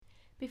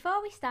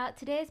Before we start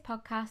today's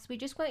podcast, we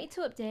just wanted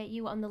to update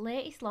you on the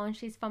latest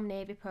launches from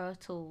Navy Pro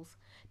Tools.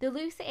 The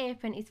Lucid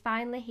Apron is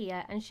finally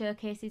here and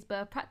showcases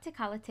both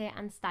practicality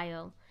and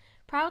style.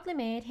 Proudly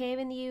made here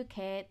in the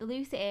UK, the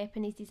Lucid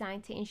Apron is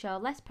designed to ensure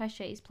less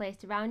pressure is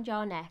placed around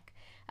your neck,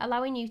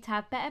 allowing you to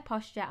have better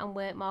posture and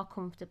work more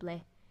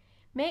comfortably.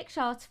 Make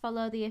sure to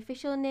follow the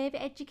official Navy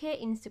Educate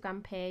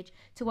Instagram page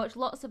to watch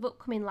lots of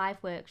upcoming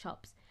live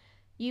workshops.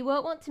 You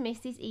won't want to miss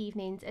these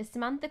evenings as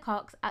Samantha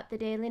Cox at the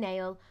Daily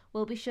Nail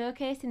will be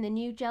showcasing the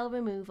new gel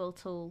removal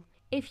tool.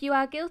 If you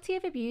are guilty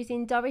of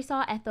abusing Doris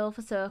or Ethel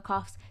for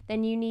soak-offs,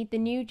 then you need the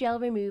new gel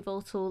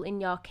removal tool in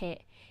your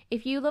kit.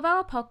 If you love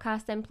our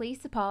podcast, then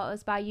please support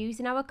us by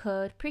using our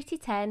code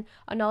PRETTY10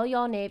 on all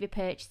your Navy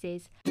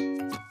purchases.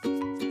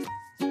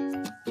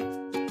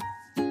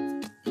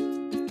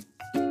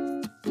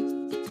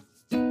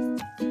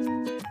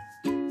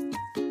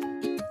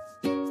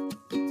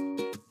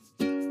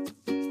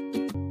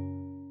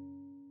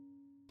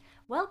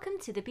 Welcome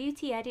to the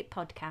Beauty Edit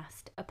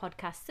podcast, a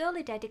podcast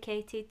solely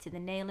dedicated to the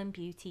nail and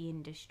beauty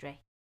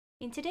industry.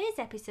 In today's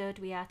episode,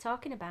 we are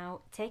talking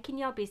about taking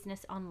your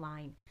business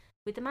online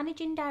with the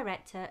Managing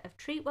Director of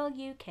Treatwell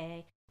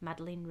UK,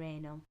 Madeleine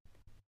Raynel.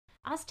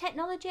 As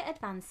technology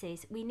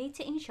advances, we need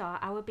to ensure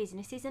our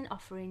businesses and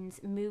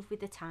offerings move with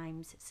the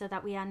times so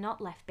that we are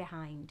not left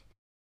behind.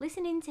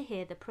 Listen in to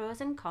hear the pros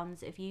and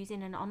cons of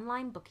using an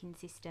online booking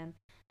system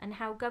and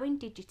how going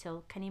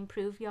digital can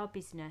improve your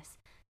business,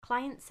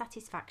 client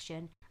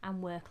satisfaction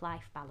and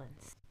work-life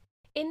balance.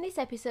 In this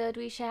episode,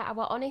 we share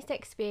our honest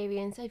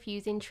experience of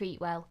using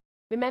Treatwell.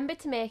 Remember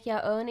to make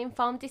your own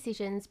informed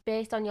decisions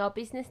based on your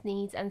business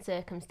needs and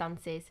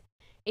circumstances.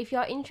 If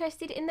you're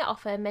interested in the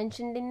offer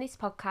mentioned in this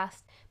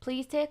podcast,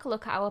 please take a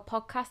look at our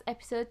podcast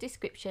episode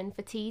description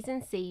for T's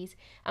and C's,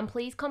 and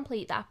please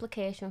complete the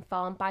application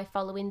form by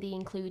following the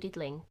included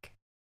link.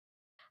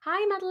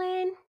 Hi,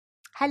 Madeleine.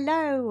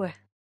 Hello.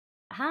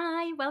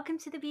 Hi, welcome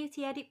to the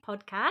Beauty Edit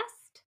podcast.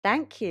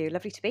 Thank you.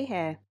 Lovely to be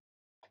here.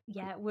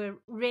 Yeah, we're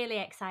really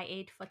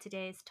excited for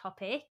today's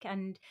topic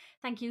and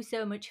thank you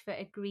so much for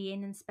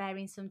agreeing and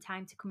sparing some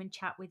time to come and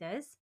chat with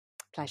us.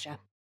 Pleasure.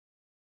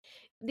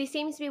 There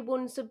seems to be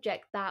one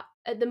subject that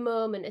at the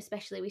moment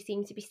especially we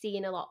seem to be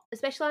seeing a lot,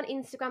 especially on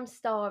Instagram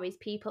stories,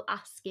 people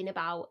asking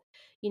about,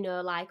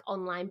 like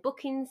online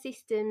booking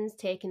systems,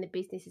 taking the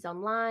businesses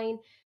online.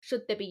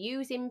 Should they be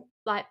using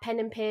like pen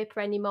and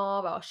paper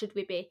anymore, or should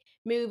we be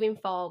moving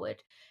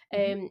forward?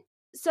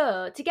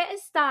 So to get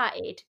us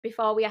started,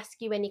 before we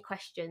ask you any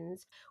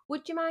questions,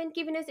 would you mind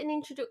giving us an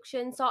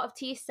introduction sort of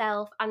to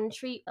yourself and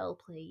Treatwell,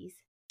 please?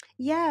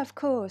 Yeah, of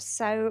course.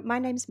 So my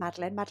name's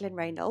Madeleine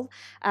Raynel.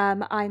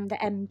 I'm the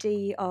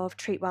MD of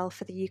Treatwell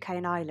for the UK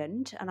and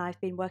Ireland, and I've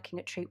been working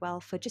at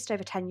Treatwell for just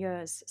over 10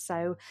 years.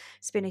 So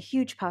it's been a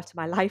huge part of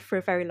my life for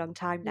a very long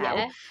time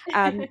now.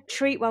 Yeah.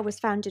 Treatwell was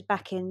founded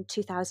back in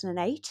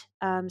 2008.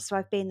 So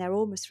I've been there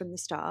almost from the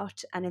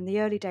start. And in the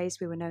early days,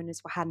 we were known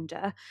as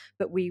Wahanda,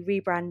 but we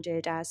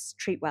rebranded as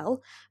Treatwell.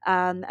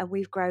 And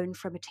we've grown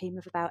from a team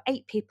of about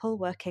 8 people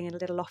working in a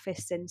little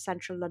office in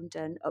central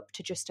London up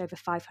to just over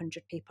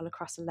 500 people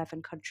across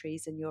 11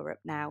 countries in Europe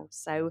now.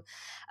 So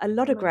a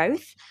lot of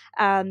growth.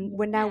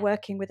 We're now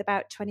working with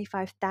about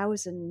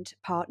 25,000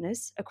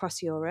 partners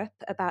across Europe.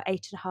 About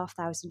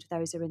 8,500 of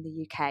those are in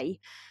the UK.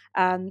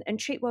 And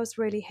Treatwell's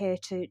really here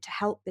to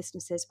help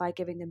businesses by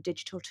giving them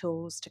digital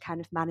tools to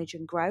kind of manage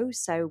and grow.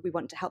 So we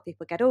want to help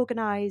people get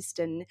organised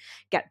and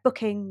get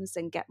bookings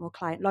and get more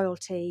client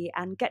loyalty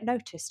and get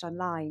noticed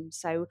online.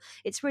 So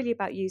it's really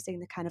about using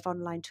the kind of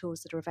online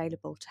tools that are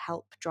available to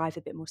help drive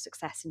a bit more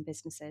success in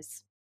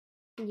businesses.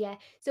 Yeah.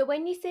 So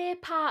when you say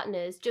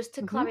partners, just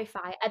to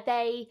clarify, are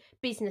they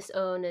business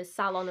owners,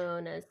 salon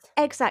owners?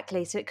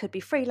 Exactly. So it could be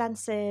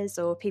freelancers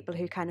or people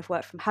who kind of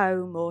work from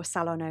home or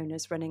salon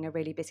owners running a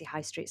really busy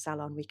high street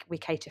salon. We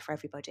cater for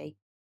everybody.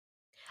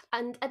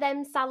 And are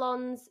them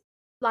salons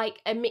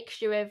like a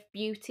mixture of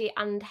beauty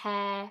and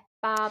hair,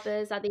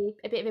 barbers? Are they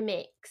a bit of a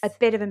mix? A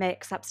bit of a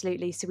mix,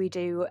 absolutely. So we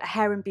do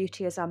hair and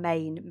beauty as our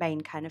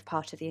main kind of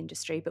part of the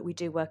industry, but we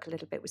do work a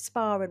little bit with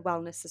spa and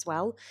wellness as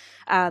well.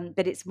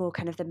 But it's more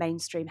kind of the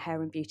mainstream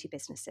hair and beauty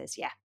businesses.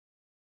 Yeah.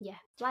 Yeah,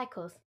 like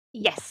us.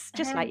 Yes,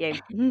 just like you.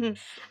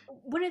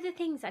 One of the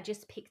things I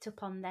just picked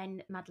up on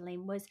then,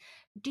 Madeleine, was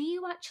do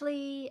you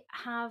actually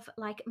have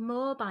like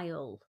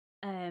mobile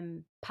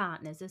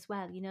partners as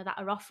well, that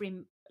are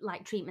offering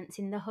like treatments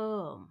in the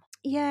home?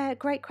 Yeah,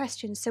 great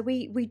question. So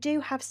we do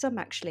have some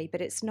actually,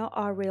 but it's not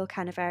our real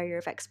kind of area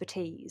of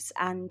expertise.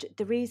 And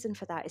the reason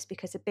for that is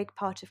because a big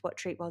part of what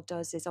Treatwell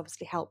does is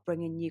obviously help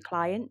bring in new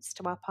clients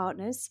to our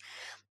partners.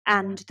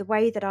 And the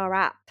way that our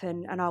app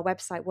and our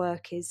website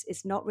work is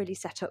not really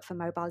set up for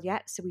mobile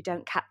yet. So we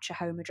don't capture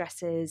home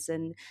addresses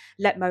and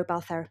let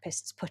mobile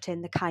therapists put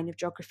in the kind of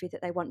geography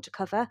that they want to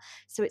cover.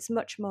 So it's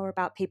much more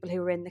about people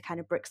who are in the kind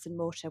of bricks and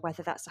mortar,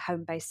 whether that's a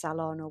home-based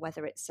salon or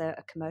whether it's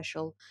a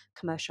commercial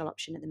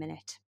option at the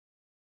minute.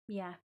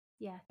 Yeah,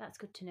 that's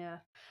good to know.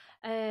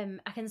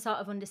 I can sort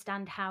of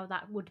understand how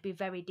that would be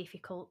very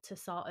difficult to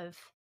sort of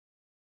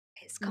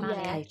It's manage.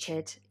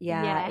 complicated.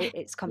 Yeah, Yeah.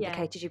 it's Yeah.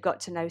 complicated. You've got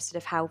to know sort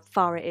of how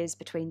far it is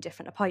between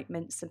different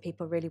appointments, and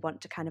people really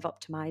want to kind of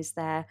optimize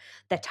their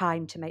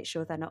time to make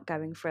sure they're not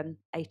going from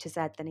A to Z.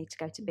 They need to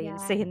go to B and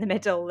Yeah. C in the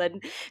middle.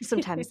 And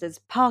sometimes there's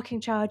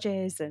parking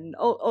charges and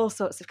all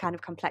sorts of kind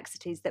of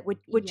complexities that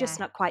we're just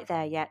Yeah. not quite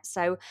there yet.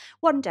 So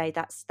one day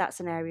that's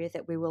an area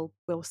that will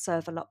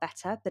serve a lot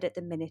better. But at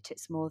the minute,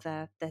 it's more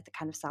the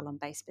kind of salon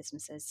based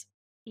businesses.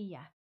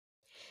 Yeah.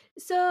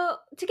 So,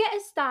 to get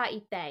us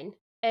started then,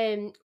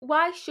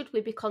 why should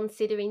we be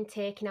considering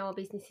taking our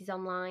businesses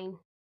online?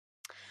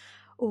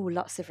 Oh,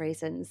 lots of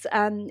reasons.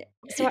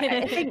 So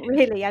I think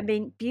really, I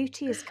mean,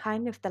 beauty is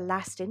kind of the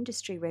last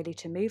industry really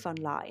to move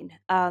online.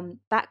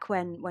 Back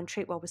when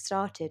Treatwell was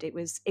started, it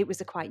was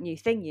a quite new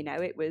thing.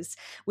 It was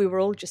we were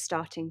all just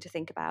starting to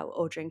think about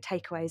ordering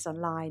takeaways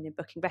online and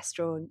booking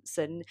restaurants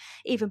and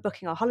even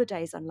booking our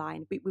holidays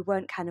online. We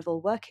weren't kind of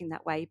all working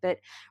that way,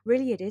 but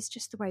really, it is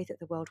just the way that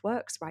the world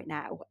works right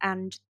now,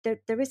 and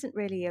there isn't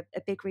really a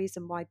big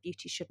reason why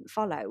beauty shouldn't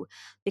follow,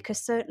 because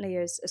certainly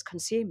as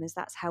consumers,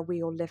 that's how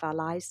we all live our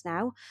lives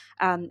now.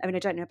 I mean, I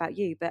don't know about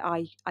you, but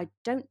I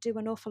don't do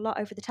an awful lot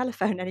over the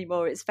telephone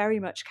anymore. It's very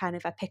much kind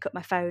of I pick up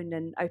my phone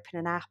and open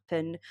an app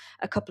and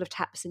a couple of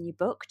taps and you're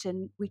booked.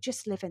 And we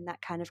just live in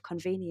that kind of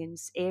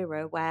convenience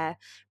era where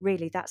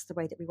really that's the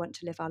way that we want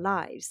to live our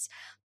lives.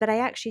 But I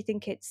actually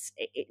think it's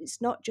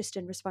not just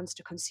in response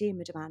to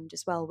consumer demand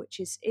as well, which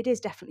it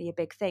is definitely a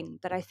big thing.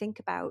 But I think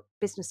about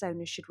business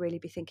owners should really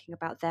be thinking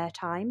about their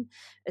time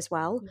as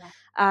well,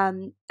 Yeah.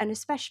 and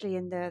especially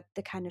in the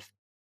kind of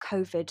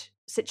COVID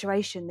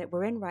situation that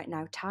we're in right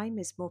now, time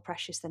is more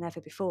precious than ever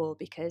before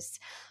because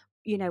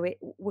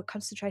we're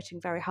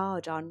concentrating very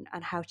hard on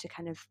how to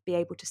kind of be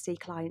able to see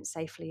clients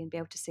safely and be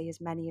able to see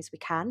as many as we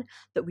can,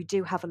 but we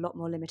do have a lot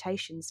more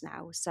limitations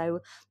now.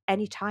 So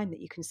any time that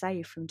you can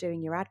save from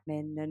doing your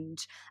admin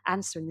and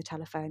answering the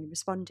telephone and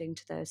responding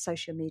to the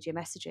social media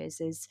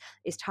messages is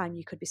time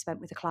you could be spent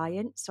with a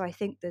client. So I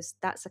think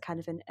that's a kind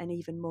of an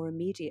even more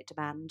immediate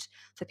demand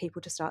for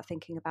people to start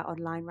thinking about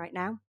online right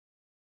now.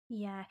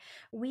 Yeah.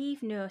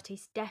 We've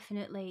noticed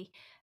definitely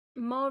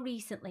more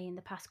recently in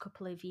the past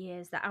couple of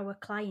years that our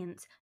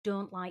clients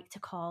don't like to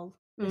call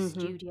the Hmm.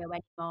 studio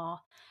anymore.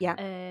 Yeah.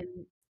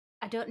 Um,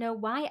 I don't know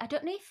why. I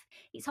don't know if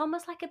it's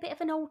almost like a bit of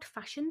an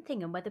old-fashioned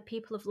thing and whether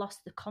people have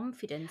lost the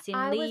confidence in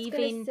I was going to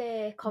leaving,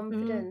 say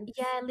confidence.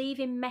 yeah,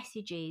 leaving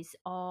messages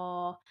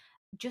or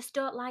just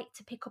don't like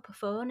to pick up a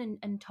phone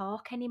and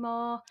talk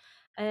anymore.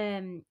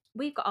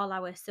 We've got all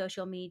our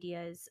social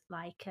medias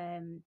like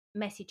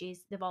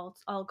messages, they've all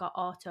got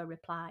auto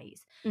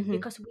replies Hmm.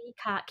 because we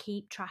can't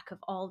keep track of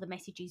all the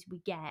messages we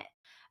get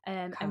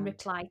and Can't.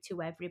 reply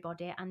to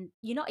everybody. And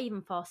you're not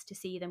even forced to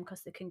see them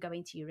because they can go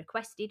into your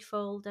requested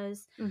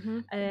folders.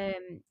 Hmm.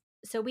 Um,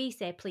 so we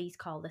say, please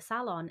call the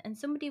salon, and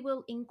somebody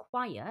will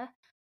inquire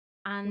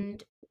Hmm.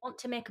 and want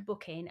to make a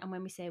booking. And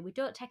when we say we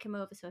don't take them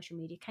over social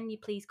media, can you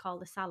please call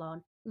the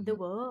salon? They Hmm.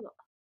 won't.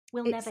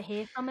 We'll never It's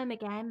hear from them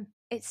again.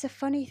 It's a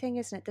funny thing,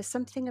 isn't it? There's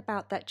something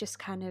about that just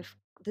kind of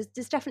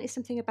there's definitely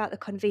something about the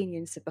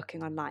convenience of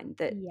booking online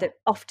Yeah. that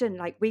often,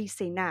 like we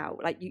see now,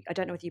 like I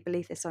don't know whether you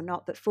believe this or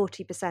not, but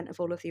 40% of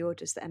all of the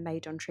orders that are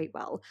made on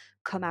Treatwell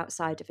come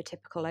outside of a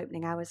typical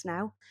opening hours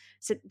now.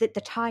 So the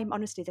time,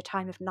 honestly, the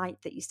time of night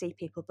that you see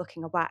people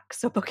booking a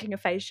wax or booking a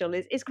facial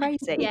is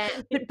crazy. Yeah.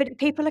 But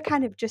people are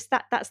kind of just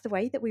that's the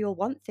way that we all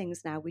want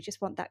things now. We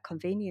just want that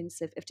convenience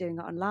of doing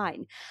it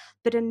online.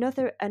 But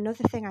another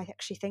thing I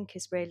actually think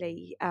is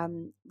really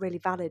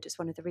valid as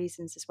one of the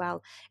reasons as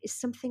well is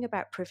something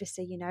about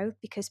privacy,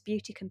 because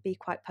beauty can be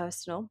quite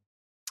personal.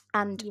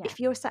 And Yeah. if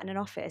you're sat in an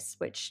office,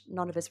 which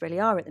none of us really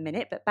are at the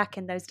minute, but back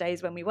in those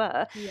days when we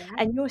were, Yeah.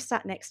 and you're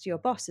sat next to your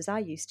boss, as I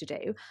used to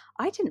do,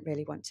 I didn't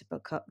really want to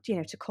book up,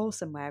 to call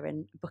somewhere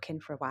and book in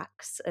for a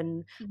wax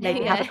and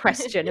maybe have a Yeah.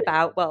 question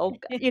about, well,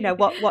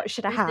 what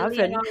should I have?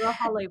 Brazilian And or a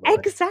Hollywood.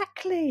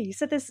 exactly.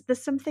 So there's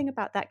something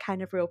about that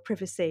kind of real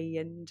privacy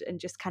and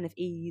just kind of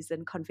ease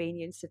and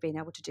convenience of being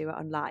able to do it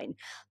online.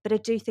 But I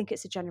do think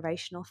it's a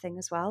generational thing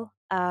as well.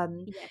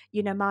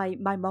 Yeah.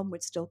 My mum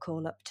would still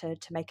call up to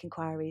make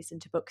inquiries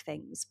and to book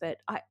things, but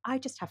I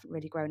just haven't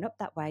really grown up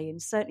that way.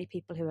 And certainly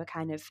people who are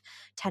kind of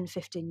 10,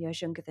 15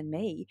 years younger than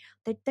me,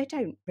 they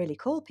don't really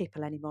call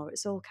people anymore.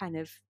 It's all kind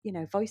of,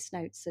 voice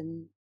notes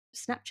and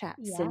Snapchats,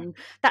 Yeah. and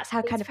that's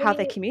how kind It's of how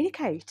they funny.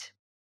 communicate.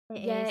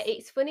 It Yeah, is.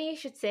 it's funny you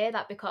should say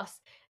that because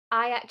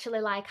I actually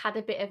like had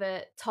a bit of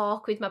a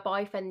talk with my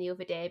boyfriend the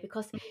other day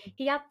because Mm.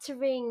 he had to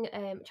ring.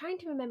 Trying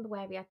to remember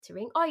where he had to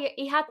ring. Oh yeah,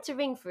 he had to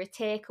ring for a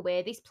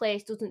takeaway. This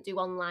place doesn't do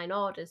online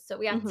orders, so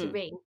we had to Hmm.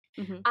 ring.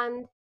 Hmm.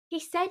 And he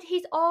said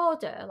his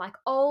order like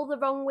all the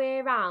wrong way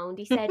around.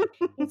 He said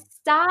his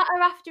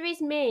starter after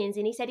his mains,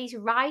 and he said his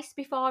rice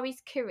before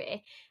his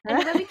curry. And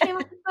then when we came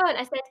off the phone,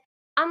 I said,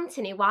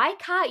 Anthony, why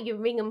can't you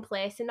ring and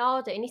place an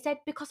order? And he said,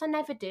 because I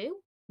never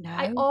do.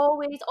 I No.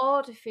 always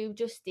order through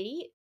Just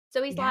Eat.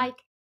 So he's Yeah.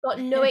 like got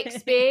no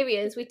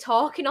experience with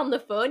talking on the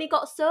phone. He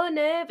got so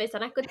nervous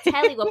and I could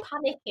tell he were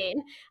panicking.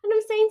 And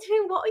I'm saying to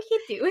him, what are you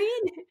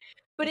doing?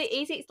 But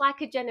It's it's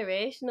like a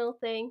generational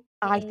thing.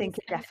 It I is. think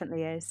it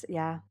definitely is,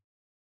 yeah.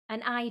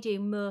 And I do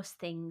most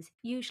things,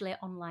 usually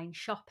online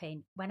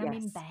shopping, when I'm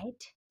in Yes. bed.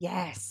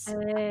 Yes,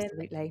 Um,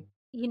 absolutely.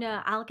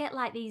 I'll get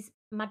like these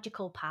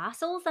magical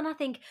parcels and I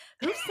think,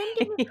 who's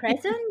sending me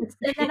presents?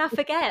 And then I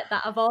forget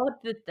that I've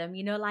ordered them,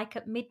 like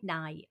at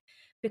midnight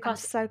I'm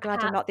because so I glad I'm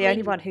can't not the only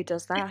sleep. one who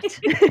does that.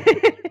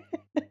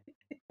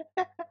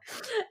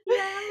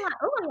 Yeah, I'm like,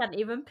 oh, I hadn't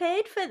even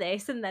paid for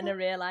this. And then I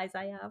realise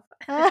I have.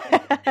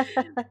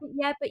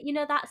 Yeah, but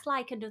that's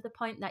like another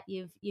point that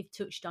you've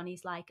touched on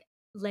is like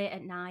late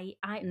at night.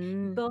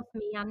 Mm, Both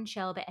me and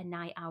Shelby are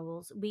night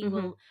owls. We mhm.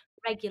 will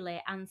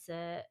regularly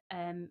answer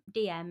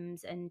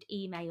DMs and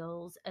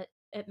emails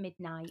at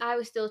midnight. I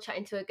was still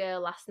chatting to a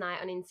girl last night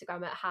on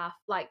Instagram at half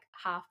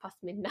past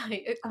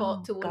midnight at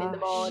Oh 1:15 in the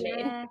gosh, morning.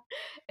 Yeah.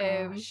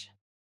 um, gosh.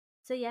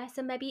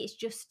 So maybe it's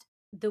just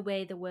the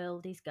way the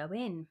world is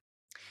going.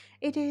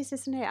 It is,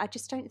 isn't it? I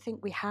just don't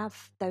think we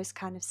have those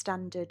kind of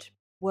standard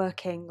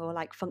working or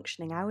like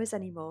functioning hours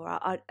anymore.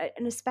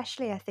 And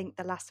especially, I think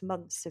the last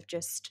months of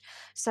just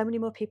so many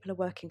more people are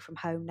working from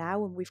home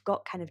now, and we've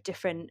got kind of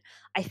different,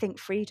 I think,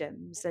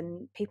 freedoms,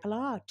 and people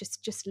are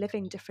just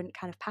living different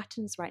kind of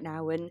patterns right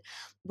now, and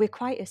we're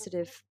quite a sort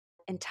of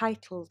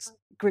entitled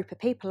group of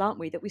people, aren't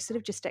we? That we sort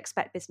of just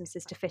expect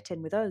businesses to fit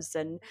in with us,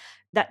 and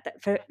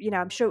that for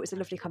I'm sure it was a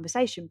lovely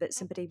conversation, but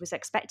somebody was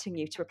expecting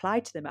you to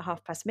reply to them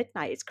at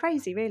midnight. It's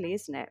crazy, really,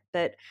 isn't it?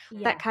 But that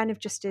Yeah. kind of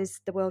just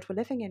is the world we're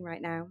living in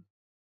right now.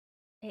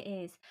 It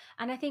is.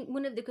 And I think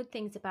one of the good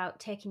things about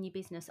taking your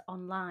business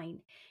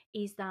online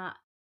is that,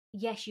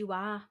 yes, you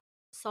are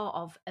sort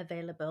of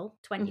available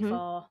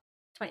Mhm.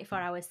 24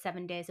 hours,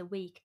 7 days a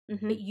week, but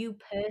Mhm. you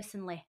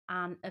personally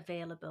aren't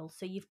available.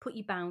 So you've put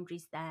your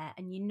boundaries there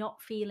and you're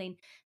not feeling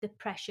the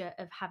pressure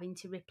of having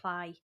to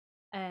reply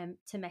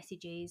to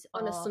messages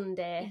on a or,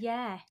 Sunday.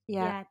 yeah,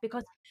 Yeah. yeah.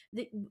 Because,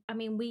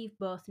 we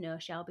both know,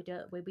 Shelby,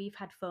 don't we? We've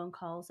had phone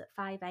calls at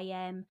 5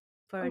 a.m.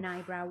 for an Oof.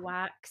 eyebrow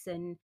wax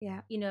and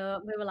Yeah. we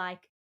were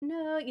like,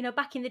 no,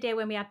 back in the day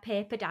when we had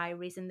paper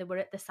diaries and they were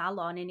at the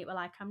salon and it were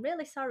like, I'm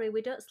really sorry,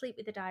 we don't sleep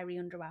with the diary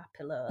under our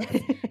pillows.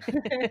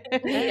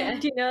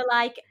 Yeah.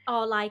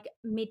 Like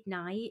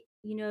midnight,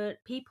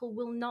 people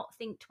will not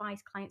think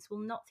twice, clients will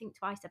not think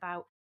twice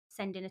about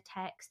sending a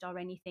text or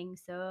anything.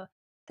 So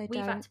They we've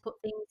had don't. to put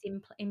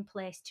things in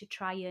place to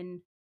try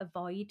and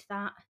avoid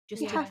that,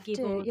 just You to Yeah. have give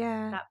to, us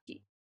yeah. that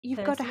You've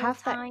got to personal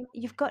have that. time.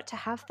 You've got to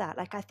have that.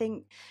 Like, I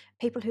think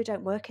people who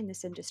don't work in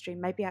this industry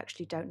maybe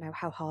actually don't know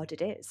how hard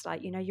it is.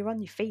 Like, you're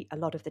on your feet a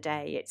lot of the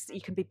day.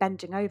 You can be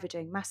bending over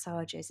doing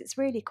massages. It's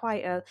really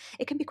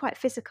it can be quite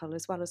physical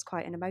as well as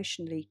quite an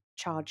emotionally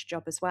charged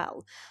job as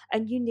well.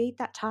 And you need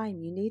that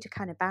time. You need a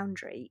kind of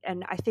boundary.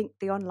 And I think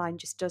the online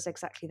just does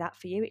exactly that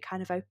for you. It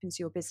kind of opens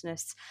your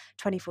business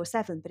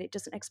 24/7, but it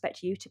doesn't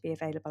expect you to be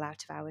available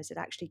out of hours. It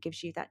actually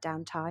gives you that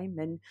downtime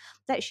and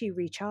lets you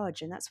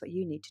recharge, and that's what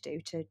you need to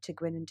do to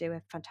go in and do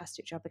a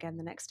fantastic job again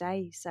the next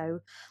day.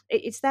 So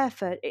it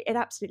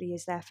absolutely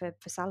is there for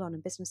salon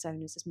and business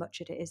owners as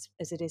much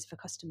as it is for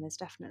customers,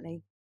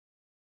 definitely.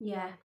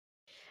 Yeah.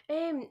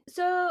 Yeah.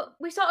 So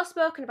we've sort of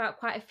spoken about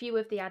quite a few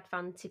of the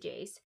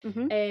advantages.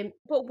 Hmm.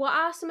 But what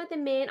are some of the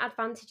main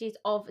advantages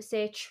of,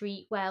 say,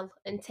 Treatwell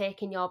and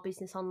taking your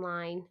business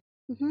online?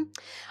 Hmm.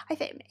 I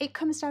think it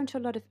comes down to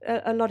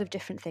a lot of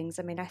different things.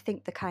 I mean, I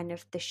think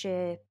the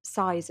sheer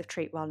size of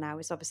Treatwell now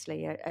is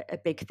obviously a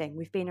big thing.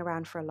 We've been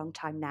around for a long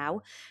time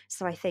now,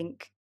 so I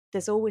think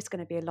there's always going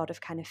to be a lot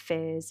of kind of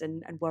fears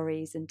and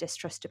worries and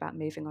distrust about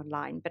moving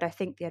online. But I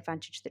think the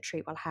advantage that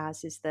Treatwell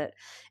has is that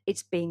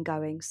it's been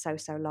going so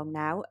long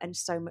now, and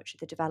so much of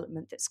the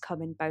development that's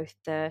come in both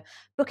the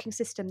booking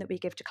system that we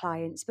give to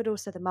clients, but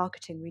also the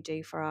marketing we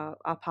do for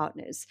our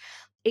partners,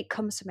 it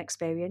comes from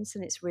experience,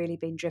 and it's really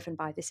been driven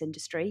by this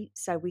industry.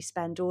 So we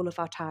spend all of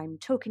our time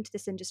talking to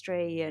this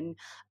industry and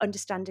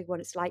understanding what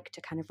it's like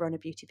to kind of run a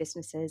beauty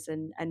businesses,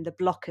 and the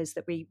blockers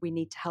that we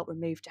need to help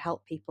remove to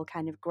help people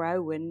kind of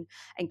grow and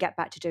get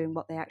back to doing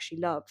what they actually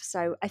love.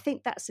 So I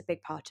think that's a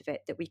big part of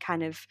it, that we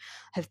kind of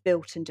have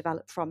built and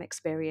developed from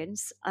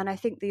experience. And I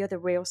think the other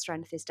real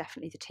strength is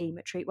definitely the team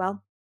at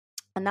Treatwell,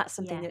 and that's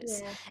something Yeah,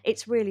 Yeah.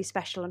 it's really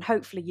special, and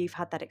hopefully you've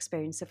had that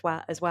experience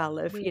as well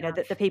of we have.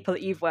 the people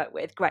that you've worked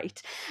with.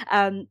 Great.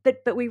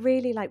 But we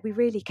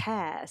really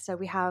care. So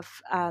we have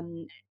a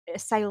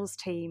sales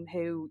team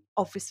who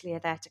obviously are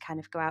there to kind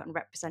of go out and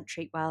represent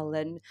Treatwell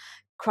and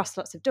cross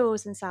lots of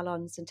doors and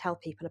salons and tell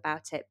people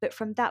about it. But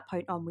from that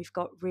point on, we've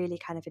got really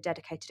kind of a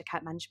dedicated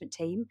account management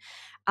team,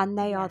 and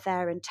they are Yeah.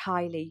 there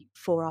entirely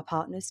for our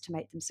partners to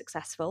make them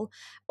successful.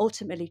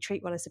 Ultimately,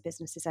 Treatwell as a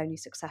business is only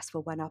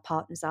successful when our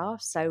partners are.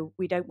 So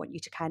we don't want you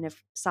to kind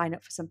of sign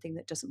up for something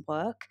that doesn't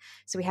work.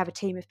 So we have a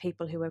team of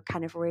people who are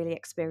kind of really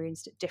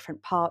experienced at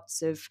different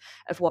parts of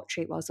what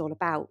Treatwell is all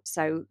about.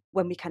 So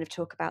when we kind of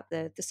talk about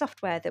the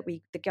software the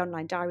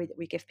online diary that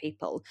we give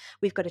people,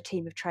 we've got a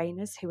team of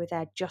trainers who are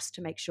there just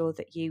to make sure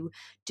that that you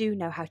do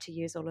know how to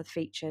use all of the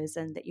features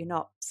and that you're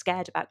not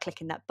scared about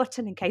clicking that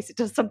button in case it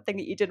does something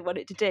that you didn't want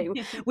it to do.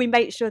 We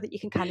make sure that you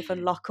can kind of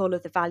unlock all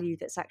of the value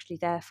that's actually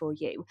there for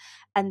you.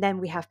 And then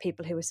we have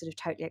people who are sort of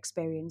totally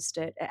experienced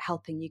at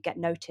helping you get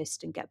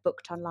noticed and get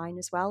booked online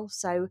as well.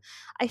 So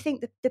I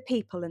think the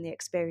people and the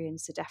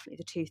experience are definitely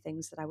the two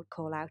things that I would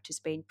call out as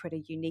being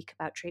pretty unique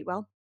about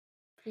Treatwell.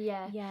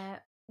 Yeah.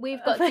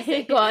 We've got to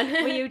say, go on.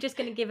 Were you just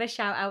going to give a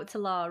shout out to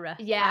Laura?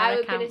 Yeah, our I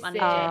was going account to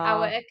say manager?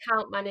 our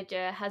account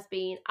manager has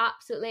been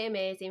absolutely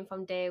amazing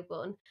from day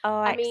one. Oh,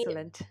 I mean,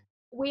 excellent.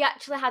 we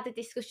actually had a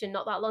discussion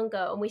not that long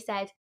ago and we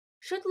said,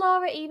 should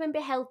Laura even be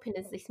helping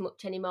us this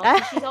much anymore?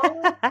 Because she's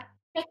always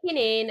checking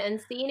in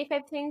and seeing if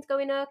everything's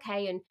going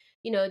okay. And,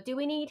 do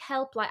we need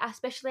help? Like,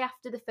 especially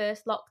after the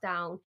first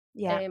lockdown,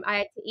 Yeah. I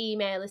had to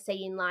email her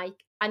saying, like,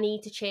 I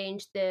need to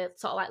change the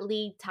sort of like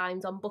lead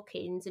times on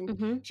bookings.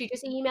 And she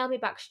just emailed me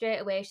back straight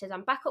away. She says,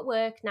 I'm back at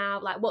work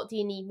now. Like, what do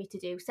you need me to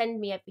do? Send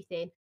me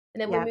everything.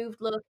 And then we Yeah. moved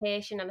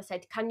location and I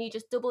said, can you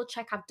just double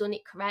check I've done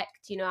it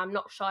correct? I'm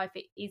not sure if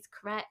it is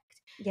correct.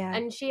 Yeah.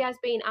 And she has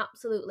been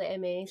absolutely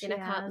amazing. She I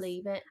can't has.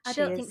 believe it. I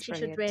She don't is think she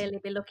brilliant. should really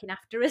be looking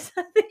after us.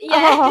 I think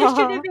Yeah. it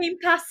should have been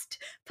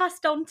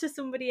passed on to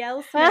somebody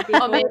else, maybe.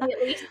 Or maybe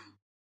at least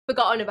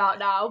forgotten about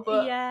now.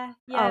 But yeah.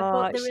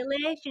 But the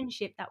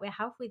relationship that we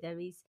have with her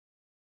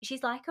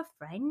she's like a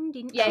friend,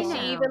 isn't yeah, she? she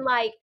now? even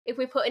like if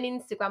we put an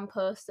Instagram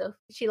post up,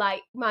 she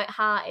like might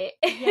heart it.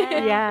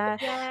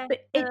 Yeah. But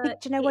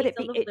do you know what it's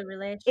a lovely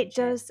relationship. it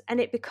does, and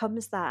it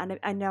becomes that. And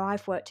I know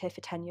I've worked here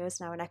for 10 years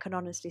now, and I can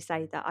honestly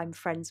say that I'm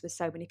friends with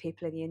so many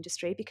people in the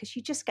industry because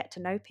you just get to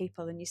know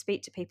people and you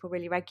speak to people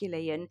really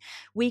regularly, and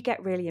we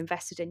get really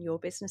invested in your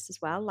business as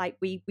well. Like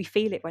we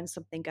feel it when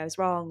something goes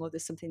wrong or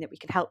there's something that we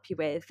can help you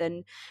with.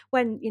 And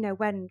when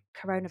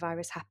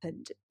coronavirus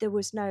happened, there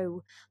was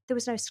no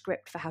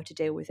script for how to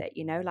deal with it.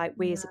 Like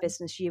we as a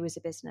business, you as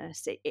a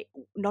business,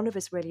 none of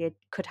us really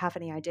could have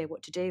any idea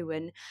what to do,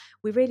 and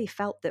we really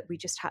felt that we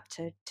just had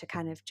to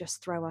kind of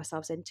just throw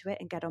ourselves into it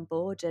and get on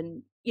board.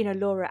 And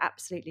Laura,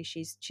 absolutely,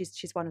 she's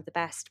one of the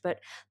best, but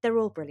they're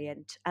all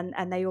brilliant,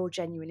 and they all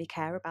genuinely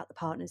care about the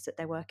partners that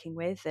they're working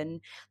with, and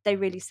they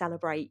really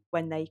celebrate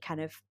when they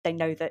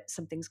know that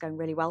something's going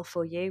really well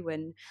for you,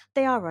 and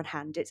they are on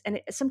hand.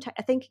 Sometimes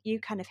I think you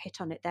kind of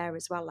hit on it there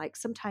as well. Like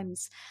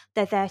sometimes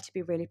they're there to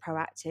be really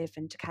proactive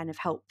and to kind of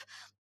help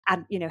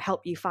and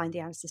help you find the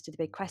answers to the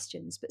big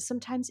questions, but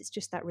sometimes it's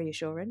just that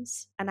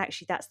reassurance, and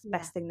actually that's the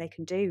best thing they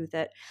can do,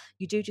 that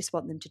you do just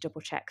want them to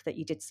double check that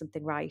you did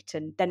something right,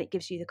 and then it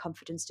gives you the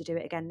confidence to do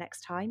it again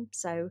next time.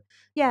 So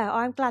yeah,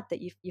 I'm glad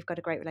that you've got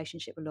a great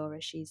relationship with Laura.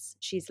 She's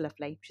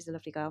lovely. She's a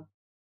lovely girl.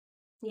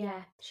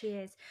 Yeah, she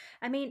is.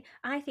 I mean,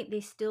 I think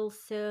there's still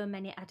so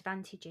many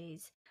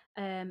advantages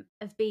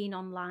of being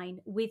online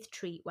with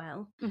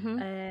Treatwell.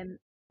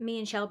 Me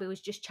and Shelby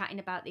was just chatting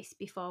about this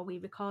before we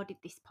recorded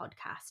this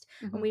podcast,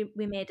 and we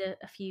made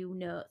a few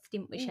notes,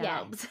 didn't we,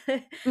 Shelbs?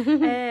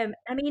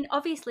 I mean,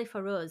 obviously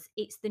for us,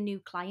 it's the new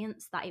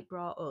clients that it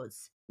brought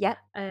us. Yeah.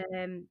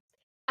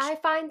 I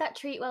find that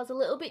Treatwell's a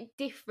little bit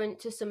different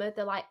to some of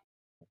the like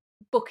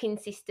booking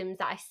systems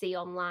that I see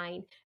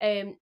online.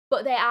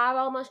 But they are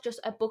almost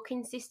just a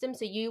booking system.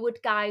 So you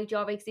would guide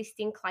your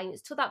existing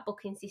clients to that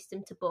booking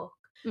system to book.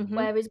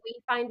 Whereas we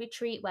find with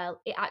Treatwell,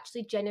 it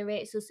actually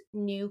generates us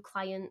new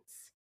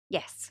clients.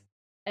 Yes.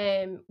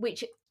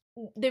 Which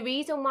the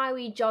reason why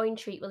we joined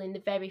Treatwell in the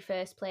very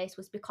first place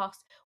was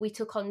because we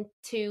took on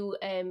two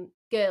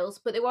girls,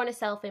 but they were on a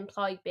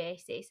self-employed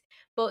basis,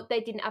 but they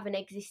didn't have an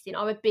existing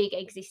or a big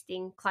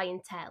existing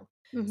clientele.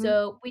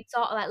 So we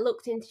sort of like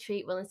looked into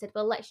Treatwell and said,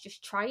 well, let's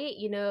just try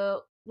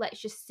it, let's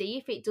just see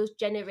if it does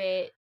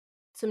generate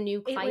some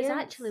new clients. It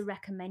was actually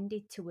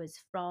recommended to us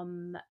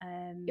from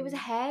it was a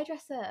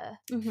hairdresser,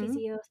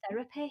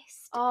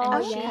 physiotherapist.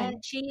 Oh, and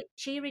yeah.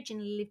 she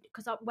originally lived,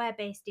 because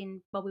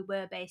we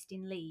were based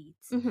in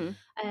Leeds,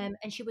 and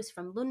she was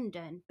from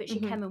London, but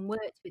she came and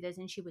worked with us,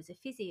 and she was a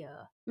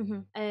physio.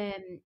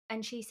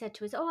 And she said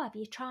to us, oh, have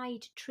you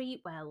tried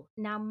Treatwell?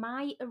 Now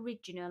my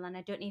original, and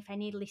I don't know if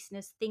any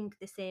listeners think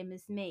the same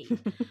as me,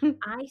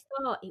 I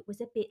thought it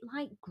was a bit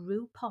like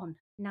Groupon.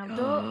 Now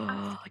don't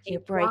ask me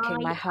You're breaking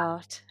why. my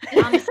heart.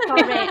 I'm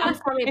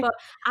sorry, but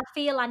I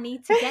feel I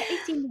need to get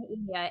it in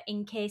here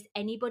in case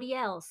anybody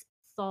else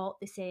thought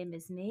the same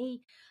as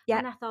me. Yeah.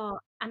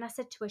 And I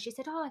said to her, she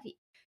said, oh, have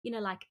you,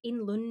 like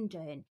in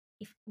London,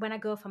 when I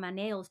go for my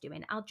nails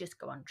doing, I'll just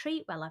go on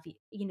Treatwell. Have you,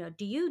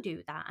 do you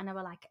do that? And I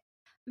was like,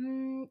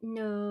 no,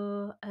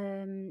 no,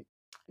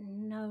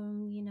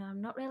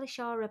 I'm not really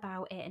sure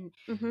about it. And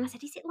I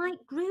said, is it like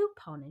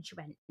Groupon? And she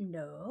went,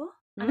 no.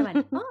 And I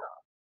went, oh,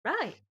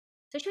 right.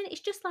 So she went,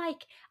 it's just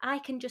like, I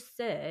can just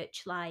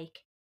search like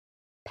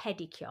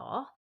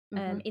pedicure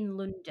in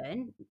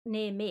London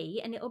near me,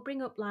 and it'll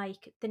bring up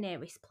like the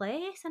nearest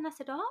place. And I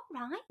said, oh,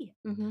 right.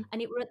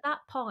 And it were at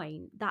that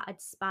point that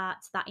had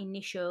sparked that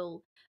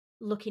initial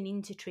looking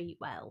into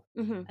Treatwell.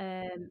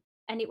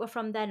 And it were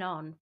from then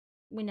on,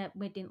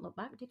 we didn't look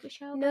back, did we,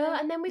 Shelby? No,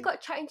 and then we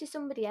got chatting to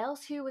somebody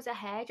else who was a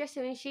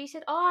hairdresser, and she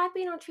said, "Oh, I've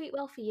been on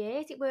Treatwell for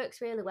years. It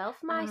works really well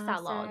for my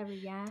salon." Sarah,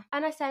 yeah.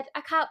 And I said,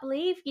 "I can't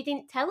believe you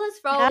didn't tell us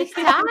for all this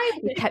time."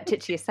 You kept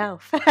it to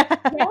yourself. Yeah, sat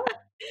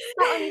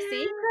on your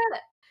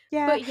secret.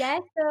 Yeah. But yeah,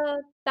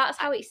 so that's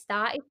how it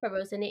started for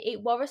us, and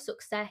it was a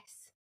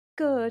success.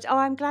 Good. Oh,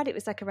 I'm glad it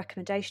was like a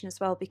recommendation as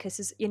well, because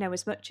as you know,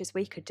 as much as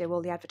we could do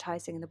all the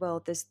advertising in the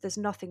world, there's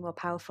nothing more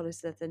powerful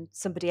than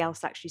somebody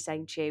else actually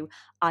saying to you,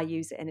 "I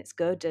use it and it's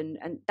good,"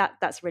 and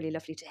that's really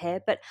lovely to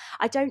hear. But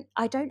I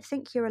don't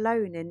think you're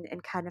alone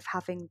in kind of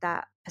having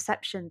that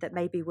perception that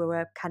maybe we're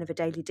a kind of a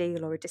daily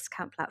deal or a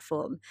discount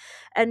platform.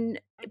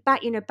 And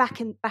back in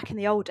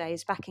the old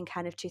days, back in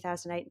kind of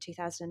 2008 and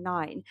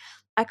 2009,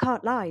 I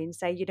can't lie and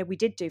say, we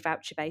did do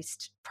voucher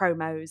based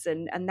promos,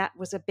 and that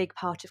was a big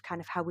part of kind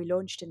of how we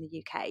launched in the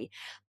UK.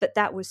 But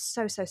that was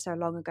so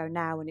long ago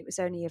now, and it was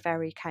only a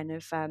very kind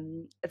of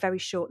a very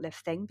short lived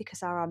thing,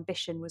 because our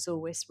ambition was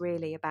always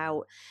really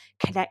about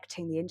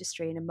connecting the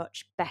industry in a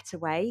much better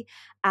way.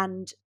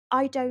 And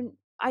I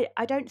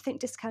don't think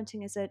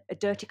discounting is a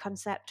dirty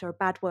concept or a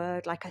bad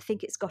word. Like, I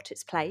think it's got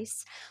its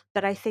place,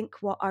 but I think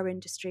what our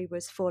industry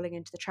was falling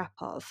into the trap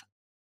of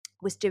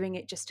was doing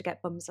it just to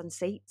get bums on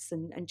seats,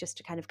 and just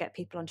to kind of get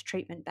people onto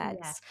treatment Yeah.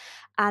 beds.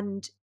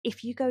 And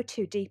if you go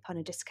too deep on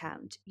a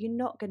discount, you're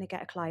not going to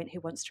get a client who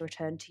wants to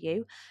return to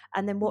you.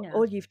 And then No.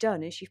 all you've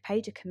done is you've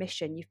paid a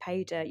commission, you've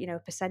paid a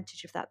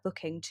percentage of that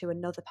booking to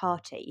another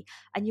party,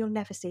 and you'll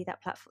never see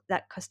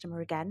that customer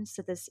again.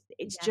 So it's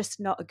Yeah. just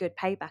not a good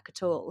payback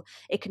at all.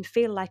 It can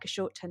feel like a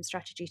short-term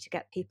strategy to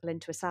get people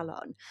into a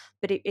salon,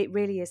 but it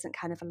really isn't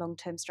kind of a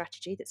long-term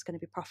strategy that's going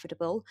to be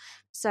profitable.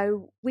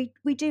 So we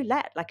do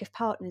let, like, if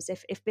partners,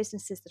 if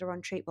businesses that are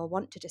on Treatwell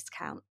want to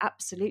discount,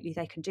 absolutely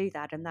they can do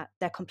that, and that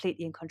they're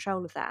completely in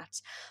control of that.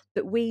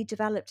 But we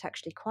developed,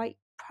 actually, quite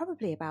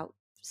probably about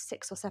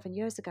 6 or 7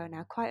 years ago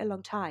now, quite a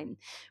long time,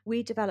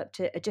 we developed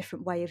a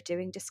different way of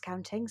doing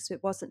discounting. So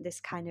it wasn't this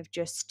kind of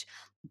just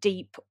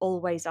deep,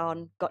 always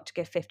on, got to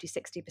give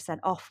 50-60%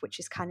 off, which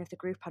is kind of the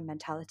Groupon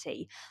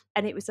mentality.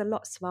 And it was a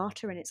lot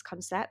smarter in its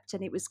concept.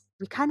 And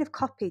we kind of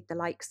copied the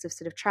likes of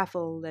sort of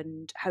travel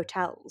and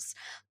hotels,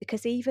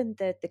 because even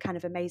the kind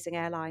of amazing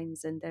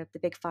airlines and the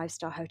big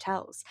 5-star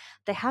hotels,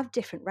 they have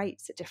different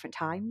rates at different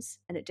times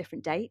and at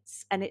different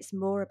dates. And it's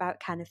more about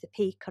kind of the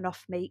peak and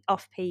off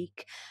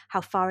peak,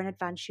 how far in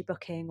advance you're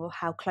booking, or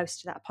how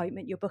close to that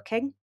appointment you're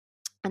booking.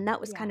 And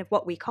that was kind of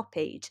what we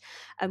copied.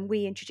 And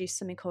we introduced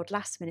something called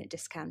last minute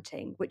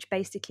discounting, which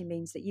basically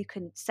means that you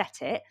can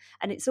set it,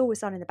 and it's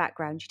always on in the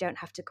background. You don't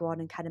have to go on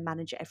and kind of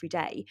manage it every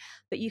day,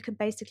 but you can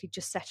basically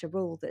just set a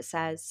rule that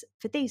says,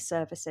 for these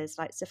services,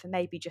 like, so for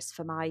maybe just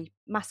for my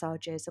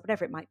massages or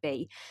whatever it might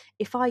be,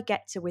 if I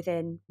get to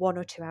within 1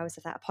 or 2 hours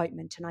of that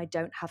appointment and I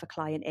don't have a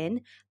client in,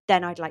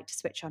 then I'd like to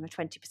switch on a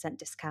 20%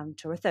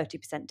 discount or a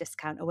 30%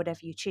 discount or whatever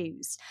you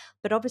choose.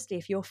 But obviously,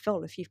 if you're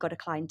full, if you've got a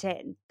client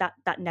in, that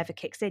never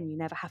kicks in. You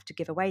never have to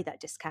give away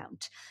that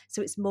discount.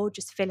 So it's more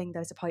just filling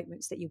those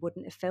appointments that you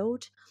wouldn't have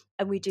filled.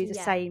 And we do the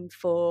same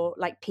for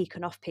like peak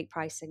and off peak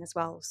pricing as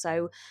well.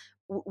 So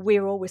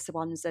we're always the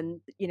ones,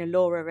 and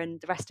Laura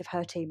and the rest of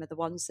her team are the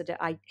ones that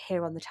I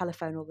hear on the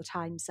telephone all the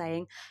time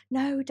saying,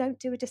 no, don't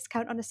do a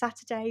discount on a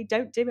Saturday,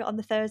 don't do it on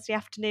the Thursday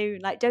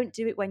afternoon, like, don't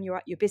do it when you're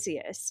at your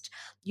busiest.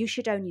 You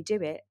should only do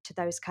it to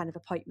those kind of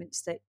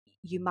appointments that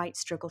you might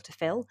struggle to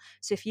fill.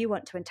 So if you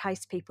want to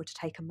entice people to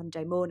take a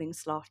Monday morning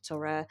slot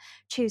or a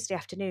Tuesday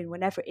afternoon,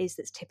 whenever it is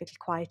that's typically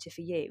quieter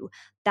for you,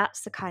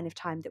 that's the kind of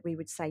time that we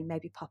would say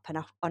maybe pop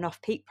an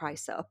off peak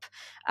price up.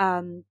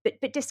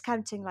 But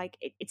discounting, like,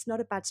 it's not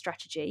a bad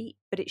strategy,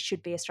 but it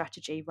should be a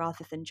strategy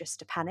rather than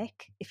just a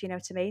panic, if you know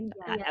what I mean.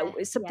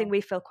 It's something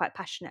we feel quite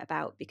passionate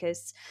about,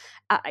 because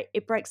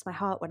it breaks my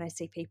heart when I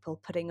see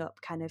people putting up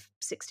kind of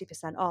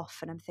 60% off,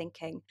 and I'm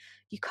thinking,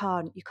 you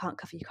can't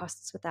cover your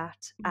costs with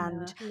that,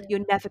 and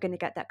you're never going to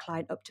get that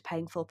client up to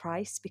paying full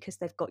price, because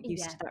they've got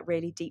used to that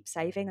really deep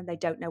saving, and they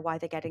don't know why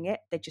they're getting it.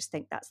 They just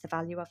think that's the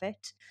value of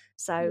it.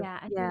 So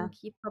I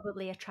think you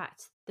probably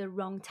attract the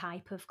wrong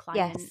type of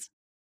client. yes,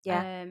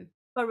 yeah.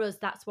 For us,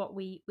 that's what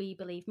we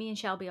believe. Me and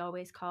Shelby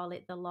always call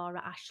it the Laura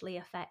Ashley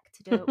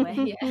effect, don't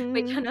we?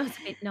 Which I know is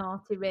a bit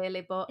naughty,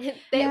 really, but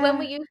when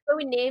we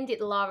named it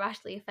the Laura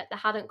Ashley effect, they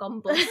hadn't gone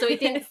bust, so it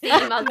didn't seem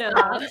as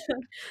bad.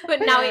 But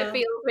now it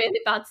feels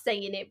really bad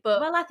saying it. But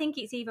well, I think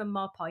it's even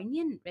more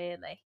poignant,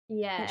 really.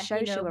 It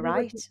shows you were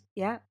right.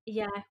 Yeah,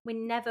 we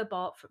never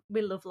bought.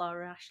 We love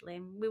Laura Ashley,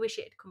 and we wish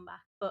it had come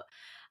back, but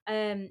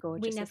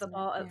gorgeous, we never isn't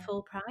bought it? at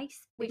full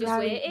price. We just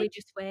waited. We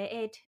just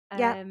waited.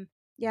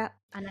 Yeah.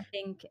 And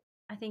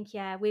I think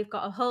we've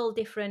got a whole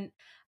different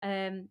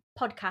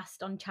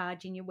podcast on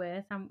charging your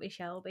worth, haven't we,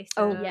 Shelby?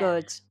 Oh, So Yeah.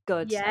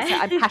 good. yeah, So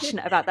I'm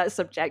passionate about that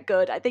subject.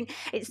 Good. I think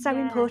it's so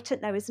yeah,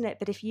 important though, isn't it?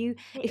 But it if you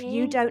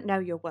is. don't know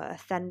your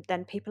worth, then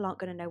people aren't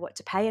going to know what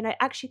to pay. And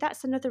actually,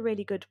 that's another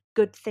really good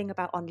thing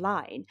about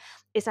online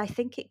is I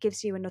think it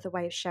gives you another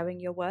way of showing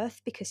your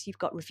worth because you've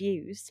got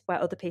reviews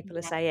where other people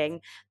are Yes,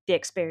 saying the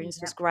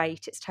experience was yeah,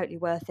 great, it's totally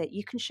worth it.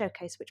 You can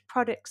showcase which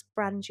products,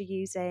 brands you're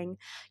using.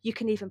 You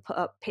can even put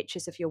up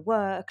pictures of your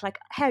work. Like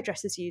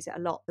hairdressers use it a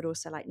lot, but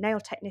also like nail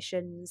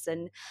technicians,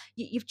 and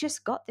you've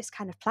just got this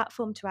kind of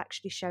platform to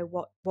actually show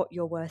what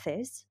your worth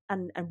is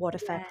and what a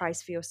fair yeah,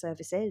 price for your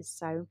service is.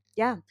 So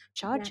yeah, yeah,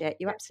 charge it.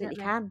 You absolutely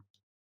definitely. can.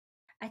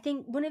 I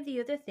think one of the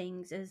other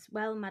things as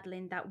well,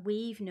 Madeline, that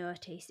we've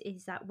noticed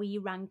is that we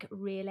rank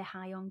really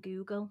high on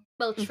Google.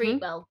 Well, Hmm.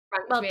 Treatwell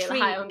ranks Well, really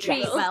high on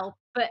treat Google. Yes. well,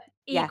 but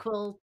Yeah.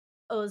 equal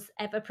us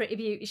Ever Pretty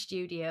Beauty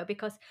Studio,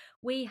 because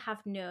we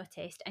have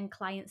noticed and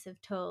clients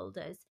have told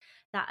us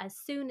that as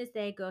soon as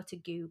they go to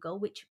Google,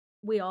 which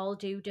we all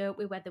do, don't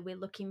we, whether we're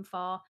looking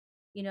for,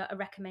 a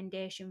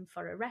recommendation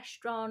for a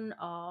restaurant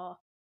or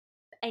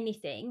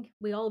anything,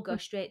 we all go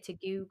Mm. straight to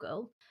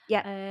Google.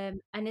 Yeah.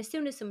 And as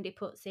soon as somebody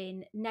puts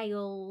in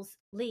nails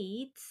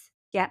leads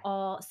Yeah.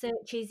 or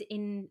searches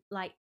in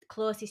like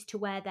closest to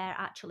where they're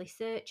actually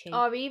searching,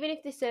 Or even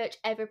if they search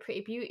Ever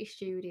Pretty Beauty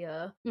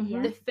Studio, Hmm.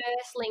 yeah, the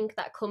first link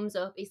that comes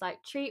up is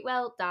like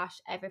Treatwell dash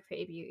Ever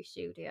Pretty Beauty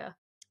Studio.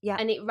 Yeah.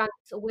 And it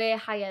ranks way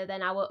higher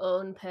than our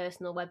own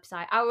personal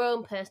website. Our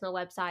own personal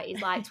website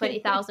is like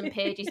 20,000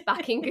 pages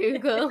back in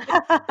Google.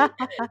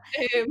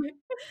 Um,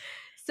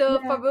 so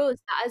for Yeah. us,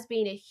 that has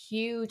been a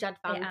huge it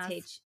has.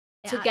 advantage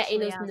It to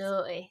getting actually us has.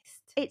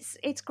 noticed.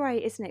 It's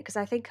great, isn't it? Because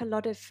I think a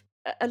lot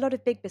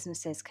of big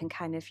businesses can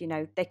kind of,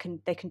 they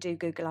can do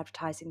Google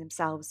advertising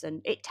themselves,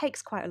 and it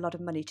takes quite a lot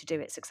of money to do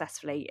it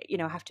successfully.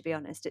 I have to be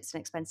honest, it's an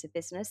expensive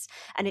business,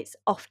 and it's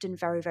often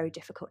very, very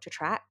difficult to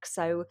track.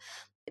 So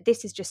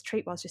this is just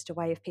Treatwell's just a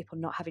way of people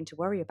not having to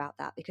worry about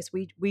that, because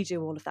we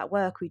do all of that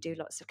work. We do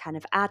lots of kind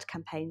of ad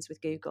campaigns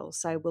with Google,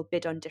 so we'll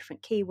bid on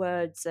different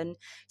keywords and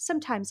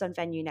sometimes on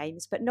venue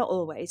names, but not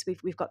always.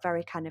 We've got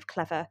very kind of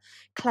clever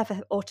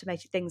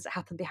automated things that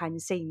happen behind the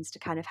scenes to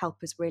kind of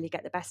help us really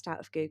get the best out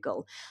of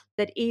Google.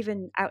 That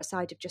even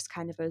outside of just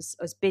kind of us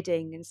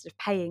bidding and sort of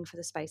paying for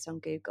the space on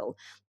Google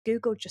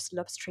just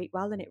loves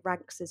Treatwell, and it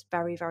ranks us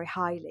very, very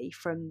highly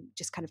from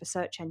just kind of a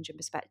search engine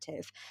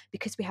perspective,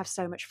 because we have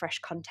so much fresh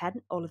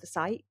content all of the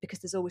site, because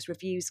there's always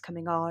reviews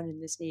coming on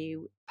and there's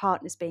new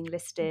partners being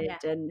listed,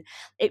 Yeah, and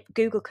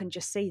Google can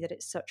just see that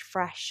it's such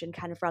fresh and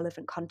kind of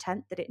relevant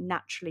content that it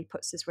naturally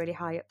puts us really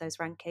high up those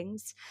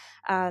rankings.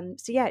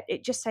 So yeah,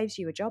 it just saves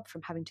you a job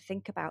from having to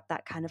think about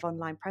that kind of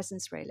online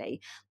presence,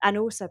 really. And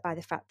also by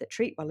the fact that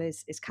Treatwell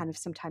is kind of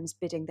sometimes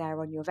bidding there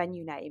on your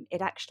venue name,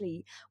 it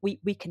actually, we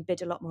can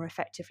bid a lot more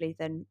effectively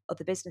than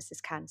other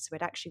businesses can. So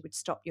it actually would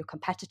stop your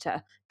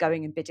competitor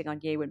going and bidding on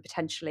you and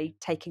potentially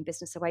taking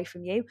business away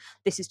from you.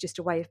 This is just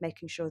a way of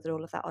making sure that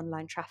all of that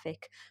online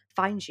traffic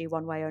finds you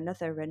one way or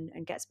another and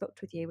gets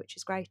booked with you, which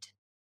is great.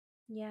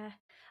 yeah.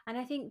 And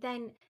I think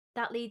then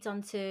that leads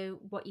on to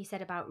what you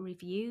said about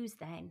reviews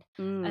then.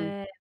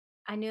 Mm. Uh,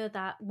 I know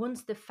that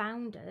once the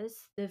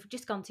founders, they've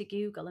just gone to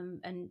Google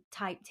and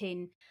typed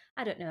in,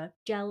 I don't know,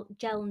 gel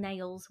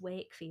nails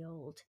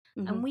Wakefield,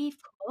 Hmm. and we've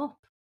come up.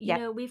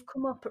 Yeah. We've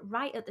come up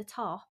right at the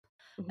top.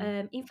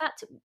 Hmm. In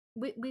fact,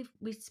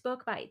 we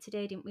spoke about it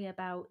today, didn't we?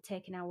 About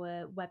taking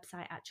our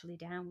website actually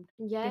down,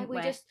 Yeah, didn't we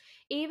we? just,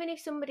 even if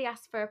somebody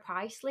asks for a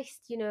price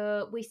list,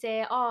 we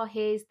say, oh,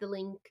 here's the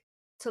link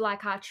to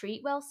like our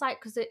Treatwell site,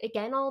 because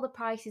again, all the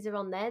prices are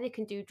on there. They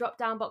can do drop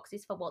down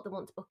boxes for what they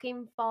want to book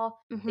in for.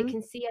 They Hmm.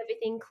 can see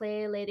everything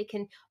clearly. They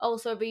can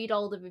also read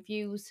all the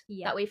reviews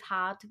Yeah, that we've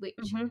had, which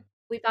Hmm.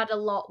 we've had a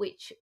lot,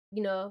 which,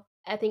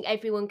 I think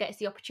everyone gets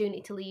the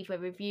opportunity to leave a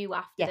review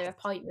after Yes. their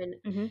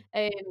appointment. Hmm.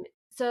 Um,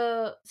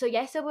 so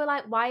we're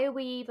like, why are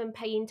we even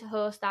paying to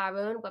host our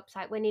own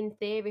website when in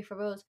theory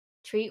for us,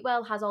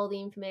 Treatwell has all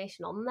the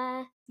information on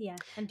there? yeah,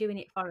 and doing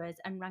it for us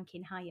and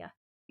ranking higher.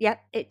 Yep,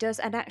 it does.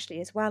 And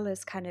actually, as well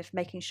as kind of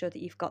making sure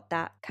that you've got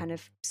that kind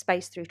of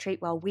space through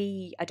Treatwell,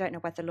 I don't know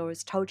whether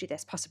Laura's told you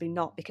this, possibly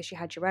not because you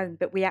had your own,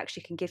 but we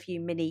actually can give you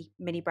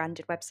mini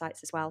branded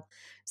websites as well.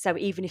 So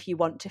even if you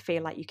want to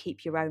feel like you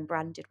keep your own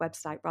branded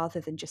website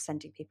rather than just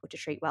sending people to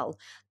Treatwell,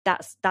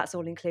 that's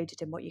all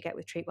included in what you get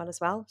with Treatwell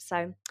as well.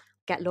 So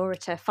get Laura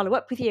to follow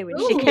up with you and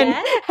she Ooh, can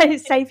Yeah,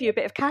 save you a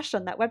bit of cash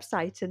on that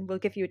website, and we'll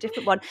give you a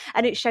different one.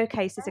 And it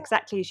showcases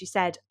exactly as you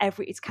said,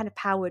 it's kind of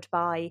powered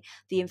by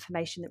the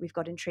information that we've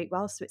got in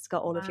Treatwell. So it's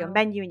got all of your wow.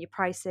 menu and your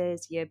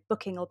prices, your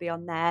booking will be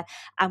on there,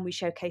 and we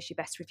showcase your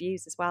best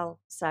reviews as well.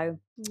 So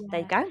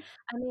there you Yeah. go.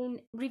 I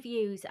mean,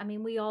 reviews, I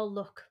mean, we all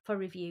look for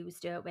reviews,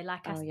 don't we?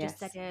 Like I Oh just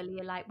said yes.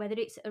 earlier, like whether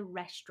it's a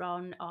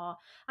restaurant or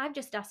I've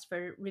just asked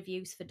for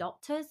reviews for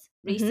doctors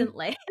Hmm.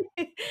 recently.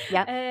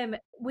 Yep.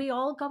 We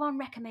all go on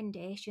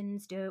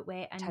recommendations, don't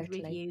we? And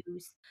Totally.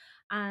 reviews.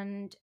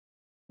 And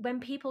when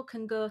people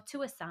can go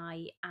to a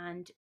site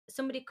and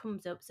somebody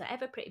comes up, so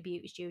Ever Pretty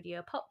Beauty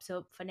Studio pops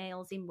up for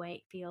nails in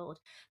Wakefield,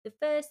 the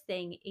first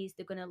thing is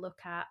they're going to look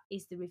at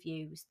is the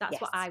reviews. That's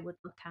what Yes. I would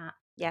look at.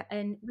 Yeah.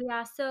 And we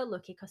are so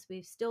lucky because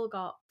we've still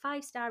got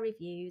 5-star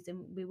reviews,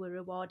 and we were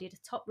awarded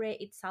a top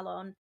rated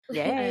salon.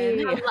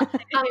 Yay.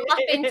 I'm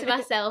laughing to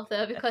myself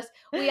though, because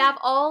we have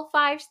all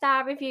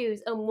 5-star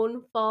reviews and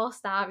 1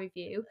 4-star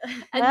review.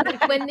 And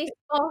when this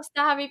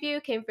 4-star review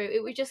came through,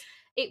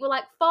 it were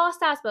like 4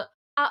 stars, but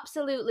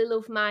absolutely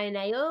love my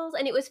nails.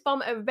 And it was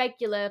from a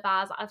regular of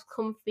ours that I've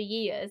come for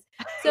years.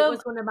 So it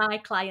was one of my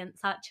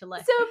clients, actually.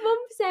 So Mum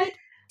said,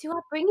 do I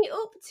bring it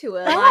up to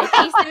her?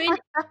 Like, is there any,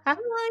 I'm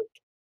like,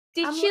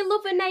 did she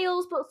love her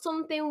nails but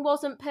something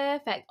wasn't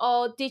perfect?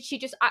 Or did she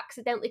just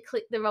accidentally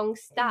click the wrong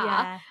star?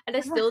 Yeah. And I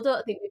still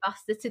don't think we've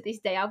asked her to this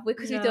day, have we?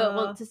 Because we don't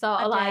want to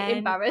sort I of like don't.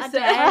 embarrass I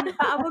her. don't.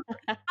 But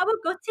I were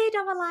gutted.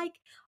 I were like,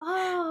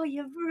 oh,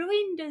 you've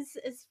ruined us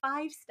as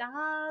 5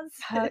 stars.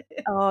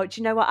 Oh,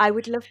 do you know what? I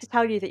would love to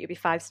tell you that you'll be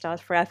 5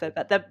 stars forever,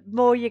 but the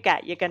more you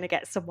get, you're going to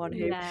get someone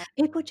who Yeah.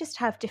 people just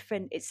have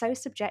different. It's so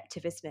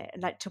subjective, isn't it?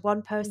 And like to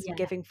one person Yeah.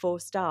 giving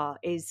 4-star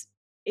is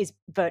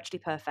virtually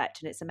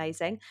perfect and it's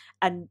amazing,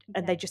 and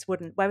Yeah. they just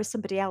wouldn't. Whereas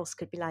somebody else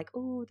could be like,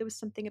 oh, there was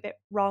something a bit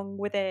wrong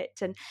with it,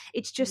 and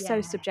it's just so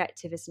Yeah.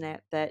 subjective, isn't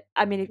it? But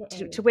I mean, It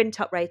to is. win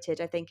top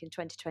rated, I think in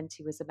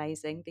 2020 was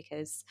amazing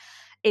because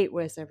it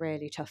was a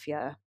really tough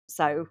year.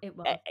 So It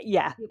was.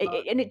 yeah, It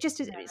was. and it just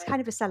is. Yeah. It's kind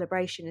of a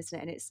celebration, isn't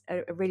it? And it's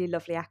a really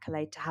lovely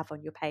accolade to have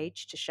on your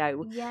page to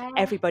show Yeah.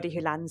 everybody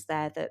who lands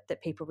there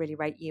that people really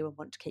rate you and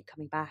want to keep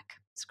coming back.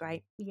 It's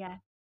great. Yeah.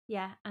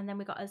 Yeah. And then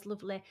we got his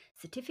lovely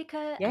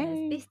certificate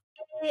and his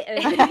Yay!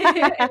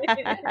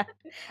 biscuit.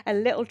 A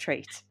little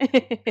treat.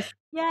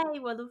 Yay,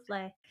 well,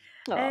 lovely.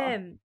 Aw.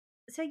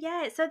 So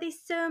yeah, so there's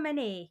so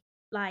many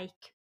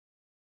like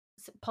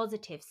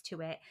positives to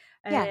it.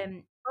 Yeah.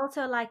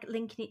 Also like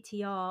linking it to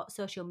your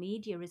social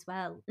media as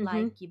well,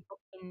 like Mhm. your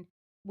booking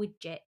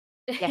widget.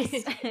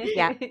 Yes.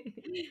 Yeah.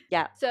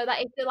 Yeah. So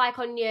that if they're like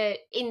on your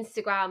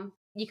Instagram,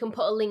 you can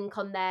put a link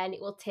on there and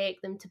it will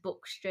take them to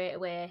book straight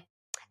away.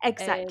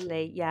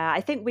 Exactly. Yeah.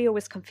 I think we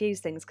always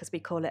confuse things because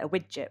we call it a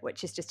widget,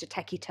 which is just a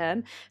techie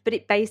term, but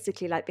it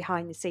basically like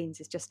behind the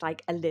scenes is just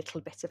like a little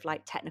bit of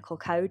like technical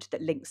code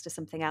that links to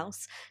something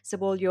else. So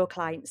all your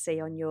clients see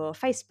on your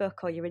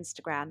Facebook or your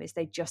Instagram is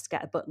they just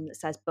get a button that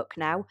says book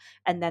now.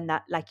 And then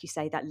that, like you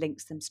say, that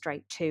links them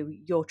straight to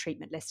your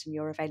treatment list and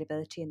your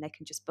availability and they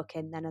can just book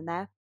in then and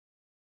there.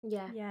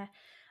 Yeah. Yeah.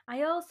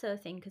 I also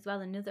think as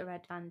well another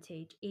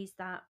advantage is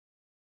that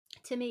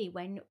to me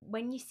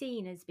when you're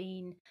seen as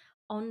being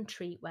on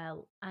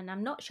Treatwell, and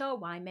I'm not sure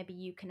why, maybe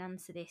you can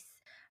answer this,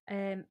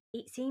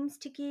 it seems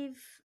to give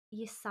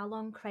your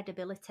salon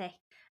credibility.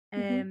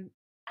 Hmm.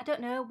 I don't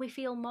know, we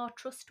feel more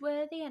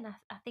trustworthy, and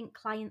I think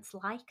clients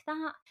like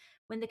that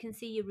when they can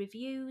see your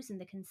reviews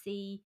and they can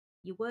see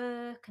your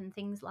work and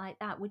things like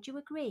that. Would you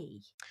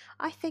agree?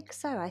 I think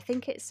so. I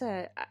think it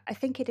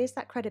is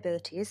that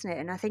credibility, isn't it?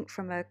 And I think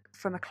from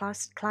a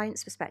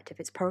client's perspective,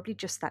 it's probably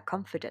just that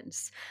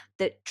confidence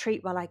that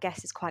Treatwell, I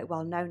guess, is quite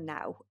well known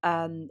now.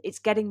 It's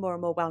getting more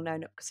and more well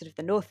known up sort of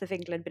the north of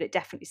England, but it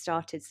definitely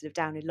started sort of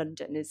down in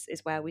London, is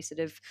where we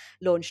sort of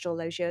launched all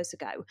those years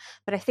ago.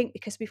 But I think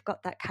because we've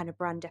got that kind of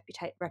brand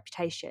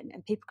reputation,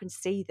 and people can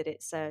see that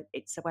it's a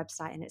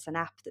website and it's an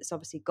app that's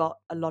obviously got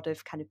a lot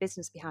of kind of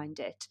business behind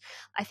it.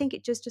 I think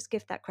it does just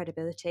give that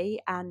credibility,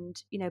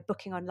 and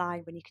booking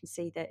online when you can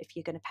see that if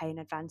you're going to pay in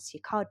advance,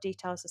 your card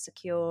details are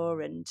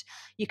secure, and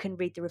you can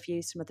read the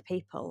reviews from other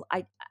people.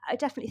 I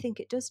definitely think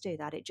it does do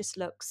that. It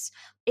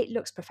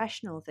looks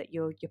professional that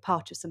you're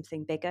part of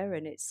something bigger,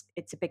 and it's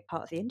a big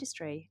part of the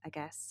industry, I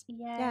guess.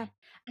 Yeah, Yeah.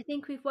 I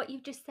think with what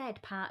you've just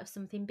said, part of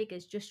something big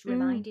has just Mm.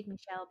 reminded me,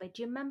 Shelby.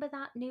 Do you remember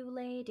that new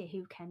lady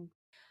who came,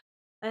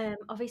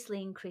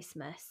 obviously in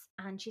Christmas,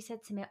 and she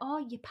said to me, "Oh,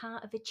 you're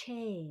part of a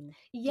chain."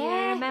 Do you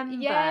Yeah,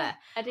 remember?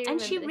 I do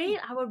And remember this.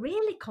 I was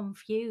really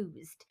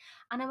confused,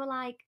 and I was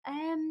like,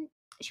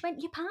 she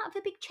went, "You're part of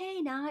a big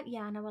chain, aren't you?"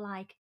 And I was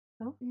like,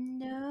 Oh.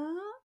 "No,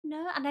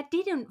 no," and I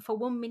didn't for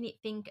 1 minute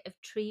think of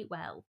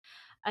Treatwell.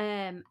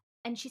 Um,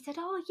 and she said,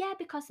 "Oh yeah,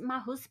 because my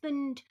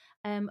husband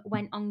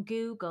went on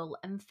Google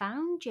and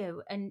found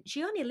you," and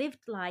she only lived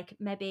like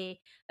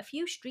maybe a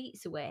few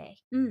streets away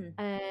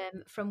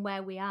Mm. from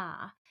where we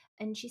are.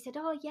 And she said,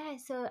 "Oh yeah,"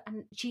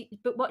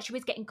 but what she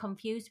was getting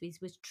confused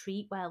with was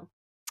Treatwell.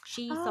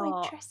 She Oh,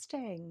 thought,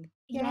 interesting.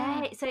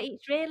 Yeah. yeah, so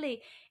it's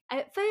really,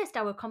 at first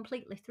I was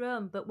completely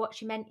thrown, but what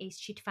she meant is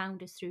she'd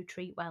found us through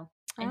Treatwell.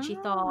 And she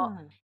thought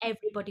Ah.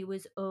 everybody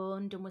was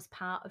owned and was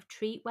part of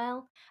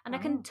Treatwell. And I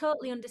can Oh.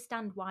 tove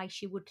understand why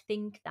she would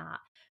think that,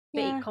 but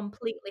it Yeah.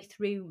 completely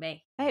threw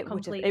me. It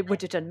Completely.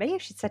 would have done me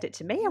if she'd said it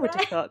to me. I would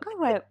have Yeah. thought, "Oh,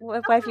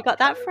 where have you got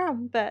that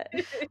from?" But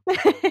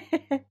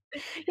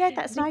yeah,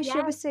 that's But nice. She yeah,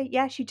 obviously,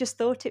 yeah, she just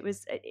thought it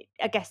was.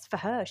 I guess for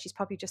her, she's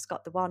probably just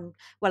got the one.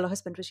 Well, her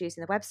husband was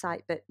using the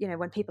website, but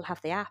when people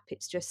have the app,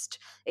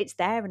 it's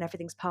there and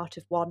everything's part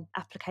of one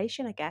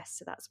application, I guess.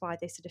 So that's why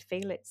they sort of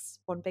feel it's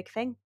one big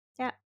thing.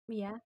 Yeah.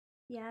 yeah.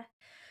 Yeah.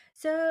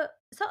 So,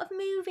 sort of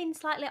moving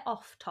slightly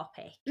off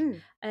topic,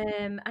 Mm.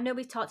 I know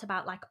we've talked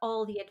about like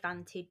all the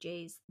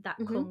advantages that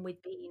Hmm. come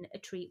with being a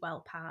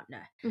Treatwell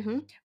partner. Hmm.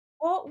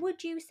 What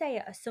would you say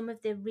are some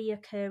of the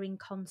reoccurring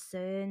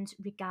concerns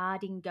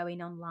regarding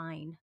going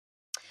online?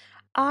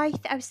 I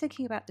was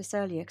thinking about this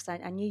earlier because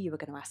I knew you were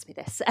going to ask me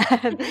this.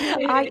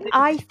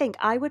 I think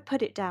I would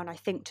put it down, I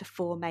think, to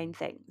four main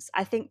things.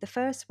 I think the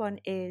first one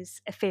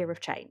is a fear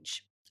of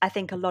change. I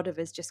think a lot of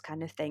us just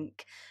kind of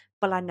think,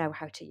 well, I know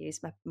how to use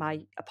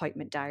my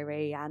appointment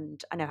diary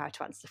and I know how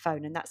to answer the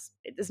phone, and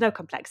there's no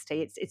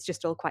complexity. It's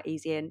just all quite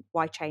easy. And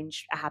why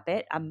change a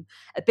habit? I'm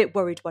a bit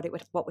worried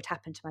what would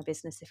happen to my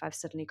business if I've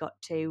suddenly got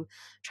to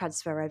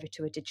transfer over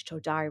to a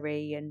digital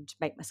diary and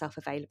make myself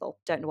available.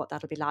 Don't know what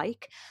that'll be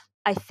like.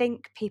 I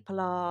think people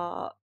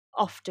are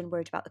often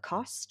worried about the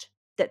cost,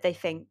 that they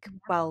think,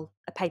 well,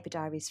 a paper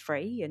diary is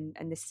free and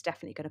this is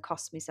definitely going to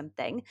cost me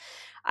something.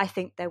 I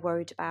think they're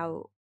worried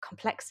about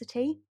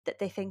complexity, that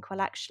they think,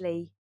 well,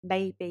 actually,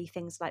 maybe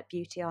things like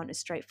beauty aren't as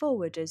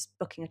straightforward as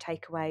booking a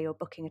takeaway or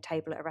booking a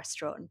table at a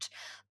restaurant,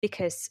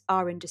 because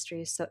our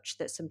industry is such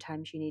that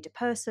sometimes you need a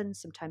person,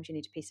 sometimes you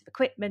need a piece of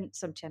equipment,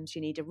 sometimes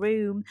you need a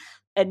room.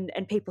 And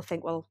people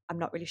think, well, I'm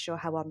not really sure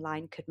how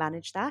online could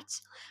manage that.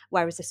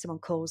 Whereas if someone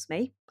calls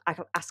me, I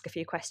can ask a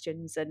few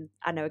questions and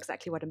I know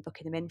exactly what I'm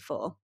booking them in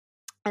for.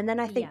 And then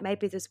I think Yeah.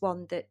 maybe there's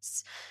one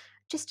that's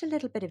just a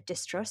little bit of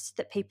distrust,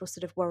 that people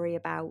sort of worry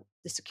about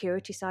the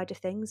security side of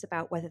things,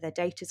 about whether their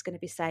data is going to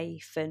be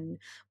safe and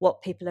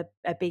what people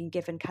are being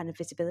given kind of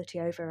visibility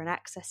over and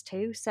access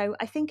to. So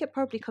I think it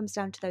probably comes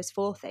down to those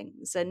four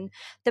things. And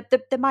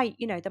there might,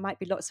 there might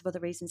be lots of other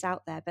reasons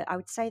out there, but I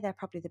would say they're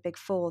probably the big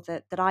four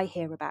that I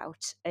hear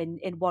about in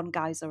one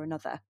guise or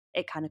another.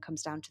 It kind of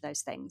comes down to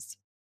those things.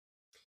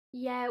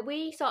 Yeah,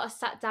 we sort of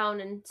sat down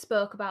and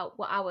spoke about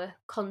what our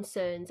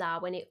concerns are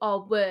when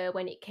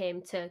it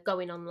came to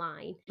going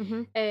online.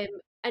 Hmm. Um,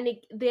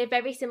 they're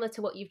very similar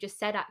to what you've just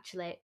said,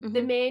 actually.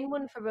 The Hmm. main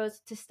one for us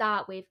to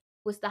start with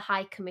was the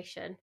high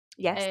commission.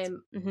 Yes.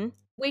 Um, Hmm.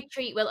 we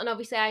Treatwell, and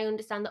obviously I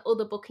understand that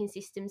other booking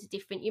systems are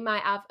different. You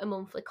might have a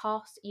monthly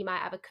cost, you might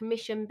have a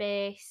commission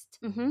based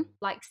Hmm.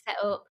 like set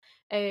up.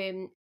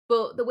 Um,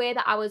 but the way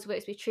that ours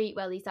works with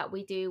Treatwell is that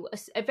we do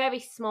a very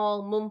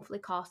small monthly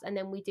cost, and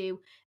then we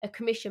do a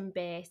commission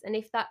base. And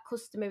if that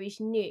customer is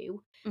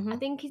new, I Hmm.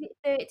 think is it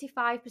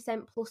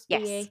 35% plus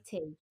Yes.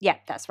 VAT. Yeah,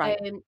 that's right.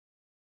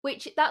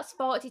 Which that's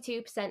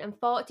 42%, and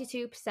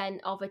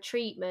 42% of a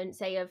treatment,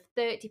 say of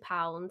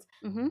 £30,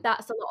 Hmm.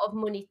 that's a lot of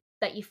money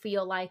that you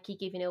feel like you're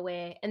giving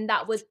away. And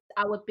that was Yes.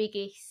 our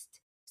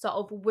biggest sort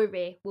of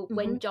worry Hmm.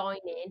 when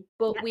joining.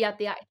 But Yeah. we had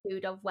the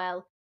attitude of,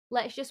 well,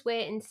 let's just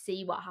wait and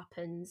see what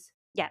happens.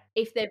 Yeah.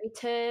 If they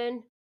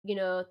return,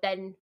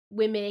 then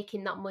we're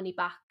making that money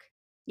back.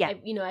 Yeah.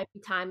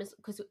 Every time,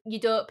 because you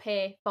don't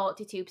pay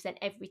 42%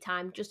 every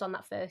time just on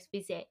that first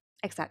visit.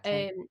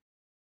 Exactly. Um,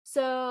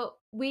 so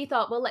we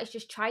thought, well, let's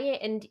just try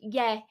it. And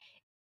yeah,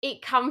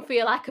 it can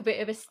feel like a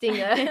bit of a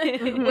stinger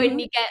when Hmm.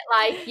 you get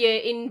like your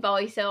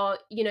invoice, or,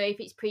 if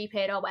it's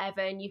prepaid or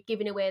whatever, and you've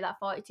given away that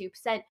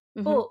 42%.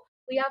 Hmm. But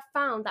we have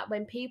found that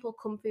when people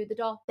come through the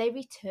door, they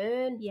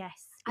return.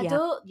 Yes. I Yeah.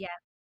 don't, Yeah.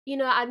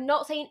 I'm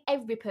not saying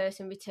every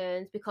person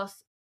returns,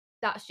 because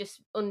that's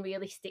just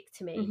unrealistic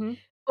to me. Hmm.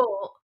 But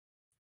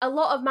a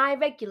lot of my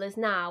regulars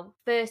now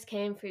first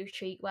came through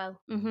Treatwell.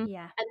 Hmm.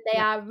 Yeah. And they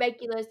Yeah. are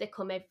regulars. They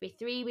come every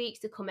 3 weeks.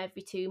 They come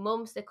every 2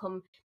 months. They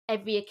come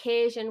every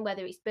occasion,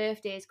 whether it's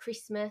birthdays,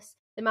 Christmas.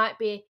 There might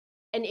be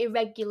an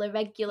irregular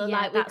regular,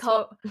 Yeah, like we that's call.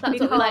 what That's we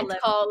what we call like to them,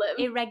 call them.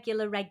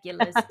 irregular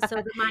regulars. So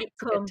they might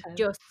It's a good come term.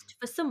 just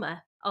for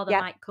summer, or they Yeah.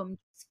 might come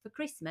just for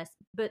Christmas,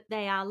 but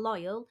they are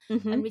loyal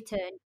Hmm. and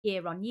return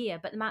year on year,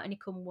 but they might only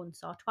come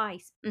once or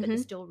twice, but they Hmm.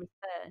 still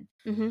return.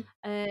 Hmm.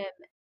 Um,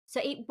 so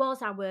it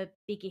was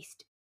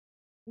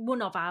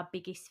one of our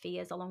biggest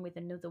fears, along with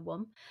another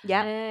one,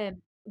 Yeah.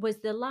 was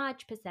the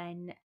large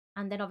percent.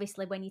 And then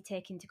obviously when you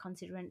take into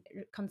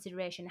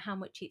consideration how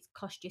much it's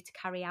cost you to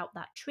carry out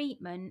that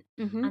treatment,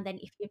 Hmm. and then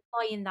if you're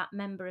employing that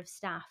member of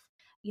staff,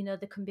 there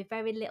can be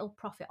very little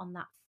profit on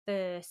that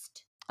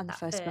first. On the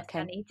first I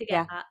booking. need to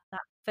get Yeah.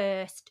 that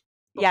first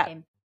Yeah.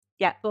 booking.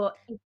 Yeah. But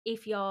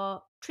if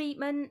your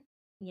treatment,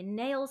 your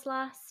nails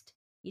last,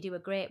 you do a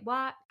great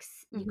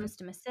wax, your Hmm.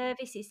 customer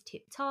service is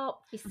tip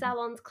top, Your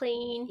salon's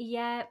clean.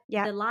 yeah,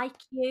 Yeah. they like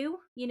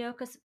you,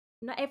 because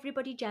not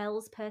everybody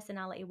gels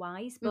personality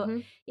wise, but Hmm.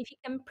 if you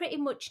can pretty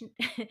much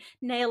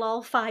nail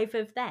all five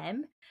of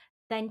them,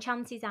 then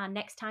chances are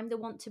next time they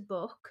want to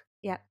book,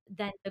 Yeah.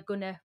 then They're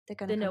going to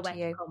they know come to where to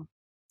you. come.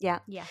 Yeah.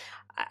 Yeah.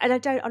 And I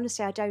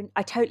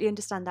totally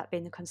understand that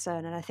being the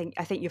concern. And I think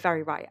you're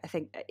very right. I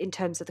think in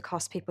terms of the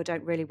cost, people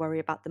don't really worry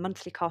about the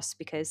monthly cost,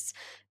 because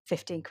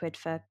 15 quid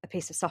for a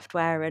piece of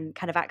software and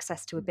kind of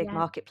access to a big Yeah.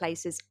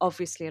 marketplace is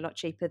obviously a lot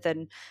cheaper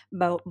than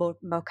more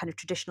kind of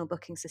traditional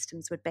booking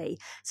systems would be.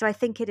 So I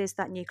think it is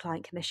that new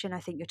client commission. I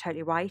think you're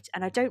totally right.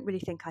 And I don't really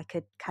think I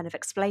could kind of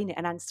explain it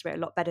and answer it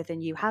a lot better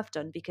than you have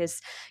done, because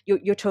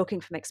you're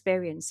talking from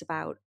experience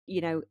about,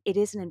 it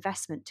is an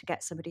investment to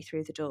get somebody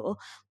through the door.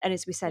 And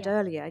as we said Yeah.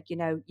 earlier,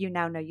 you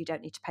now know you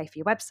don't need to pay for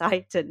your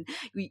website, and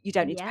you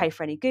don't need to Yeah. pay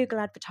for any Google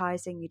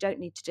advertising. You don't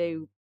need to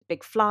do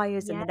big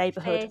flyers in the Yeah.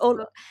 neighborhood.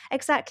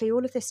 Facebook.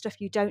 All of this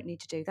stuff you don't need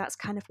to do. That's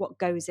kind of what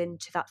goes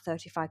into that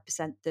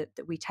 35% that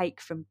we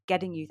take from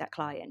getting you that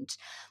client.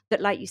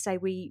 But like you say,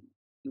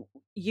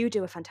 you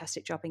do a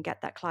fantastic job and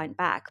get that client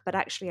back. But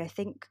actually, I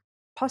think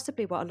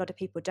possibly what a lot of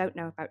people don't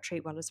know about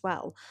Treatwell as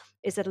well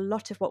is that a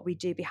lot of what we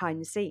do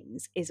behind the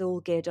scenes is all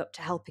geared up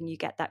to helping you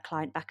get that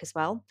client back as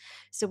well.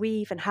 So we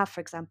even have, for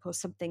example,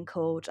 something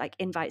called like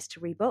invites to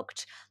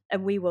rebooked,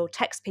 and we will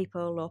text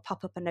people or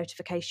pop up a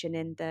notification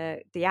in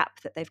the app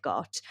that they've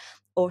got,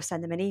 or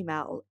send them an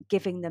email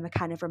giving them a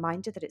kind of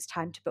reminder that it's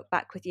time to book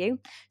back with you.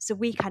 So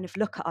we kind of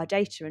look at our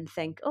data and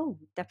think, oh,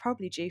 they're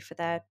probably due for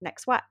their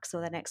next wax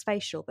or their next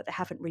facial, but they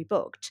haven't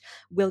rebooked.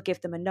 We'll give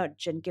them a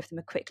nudge and give them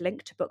a quick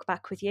link to book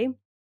back with you.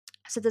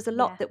 So there's a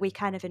lot Yeah. that we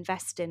kind of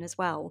invest in as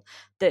well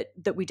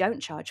that we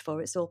don't charge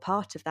for. It's all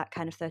part of that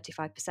kind of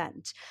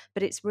 35%.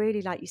 But it's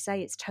really, like you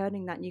say, it's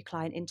turning that new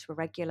client into a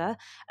regular.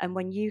 And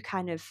when you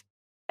kind of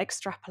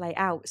extrapolate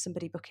out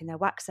somebody booking their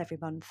wax every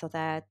month, or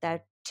their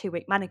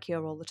 2-week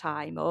manicure all the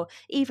time, or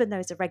even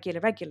those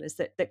irregular regulars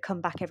that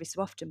come back every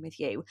so often with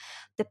you,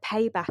 the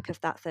payback of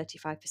that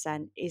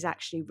 35% is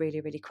actually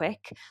really, really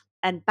quick.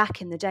 And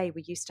back in the day,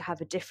 we used to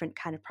have a different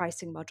kind of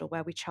pricing model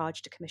where we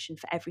charged a commission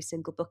for every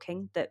single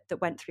booking that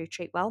went through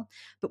Treatwell,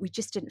 but we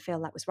just didn't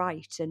feel that was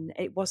right. And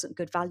it wasn't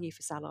good value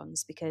for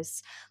salons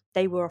because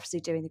they were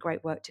obviously doing the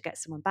great work to get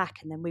someone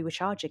back, and then we were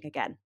charging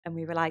again. And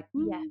we were like,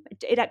 Yeah.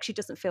 it actually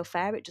doesn't feel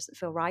fair. It doesn't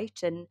feel right.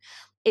 And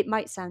it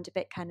might sound a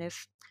bit kind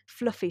of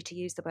fluffy to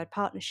use the word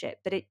partnership,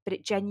 but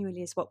it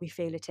genuinely is what we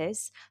feel it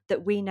is,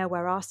 that we know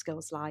where our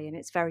skills lie. And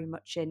it's very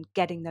much in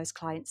getting those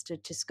clients to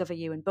discover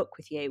you and book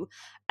with you.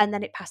 And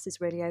then it passes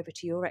really over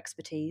to your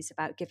expertise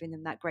about giving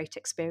them that great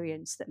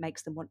experience that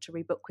makes them want to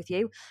rebook with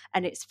you.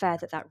 And it's fair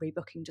that that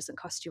rebooking doesn't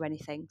cost you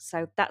anything.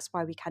 So that's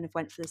why we kind of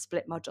went for the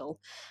split model.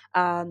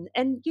 And,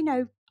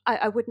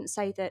 I wouldn't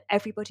say that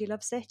everybody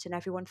loves it and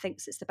everyone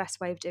thinks it's the best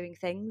way of doing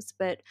things,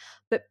 but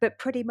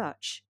pretty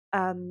much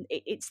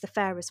it's the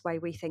fairest way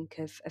we think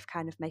of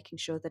kind of making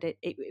sure that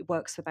it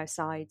works for both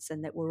sides,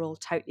 and that we're all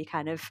totally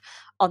kind of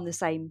on the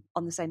same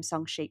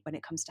song sheet when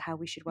it comes to how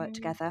we should work Mm.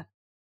 together.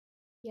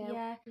 Yeah,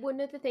 Yeah. one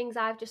of the things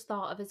I've just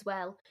thought of as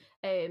well,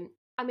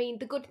 I mean,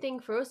 the good thing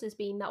for us has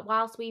been that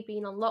whilst we've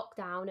been on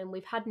lockdown and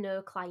we've had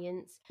no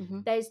clients,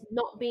 Hmm. there's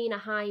not been a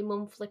high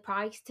monthly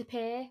price to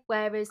pay,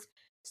 whereas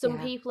some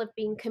Yeah, people have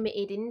been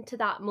committed into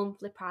that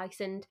monthly price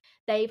and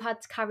they've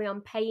had to carry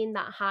on paying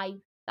that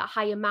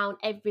high amount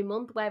every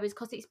month, whereas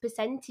because it's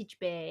percentage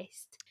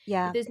based,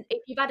 yeah,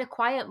 if you've had a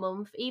quiet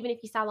month, even if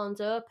your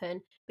salon's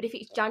open, but if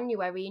it's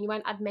January and you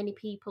haven't had many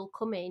people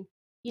coming,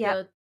 you yeah.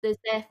 know, there's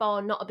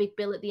therefore not a big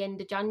bill at the end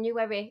of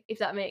January, if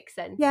that makes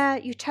sense. Yeah,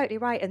 you're totally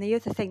right. And the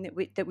other thing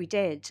that we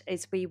did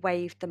is we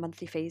waived the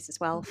monthly fees as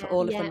well for Yeah.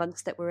 all of the Yeah,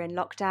 months that were in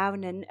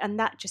lockdown, and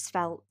that just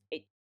felt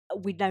it.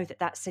 We know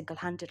that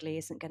single-handedly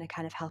isn't going to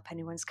kind of help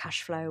anyone's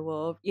cash flow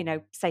or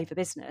save a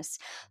business,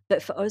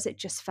 but for us it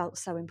just felt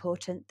so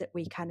important that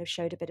we kind of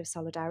showed a bit of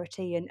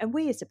solidarity, and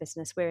we as a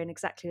business, we're in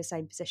exactly the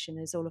same position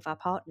as all of our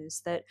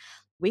partners, that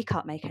we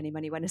can't make any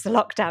money when it's a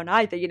lockdown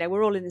either.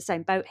 We're all in the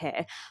same boat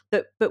here,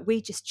 but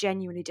we just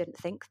genuinely didn't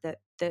think that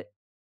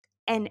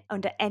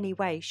under any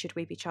way should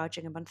we be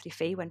charging a monthly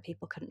fee when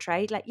people couldn't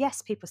trade. Like,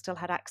 yes, people still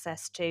had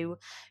access to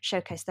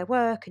showcase their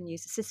work and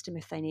use the system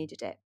if they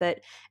needed it, but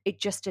it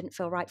just didn't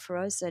feel right for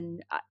us.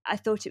 And I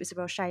thought it was a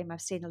real shame.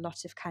 I've seen a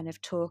lot of kind of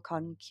talk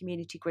on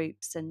community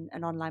groups and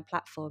online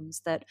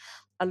platforms that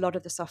a lot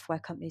of the software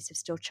companies have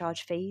still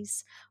charged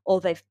fees, or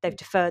they've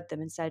deferred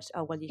them and said,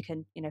 oh well, you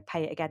can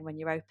pay it again when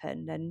you're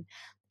open. And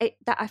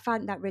that I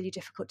find that really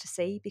difficult to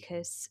see,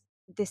 because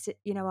this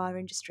our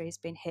industry has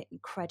been hit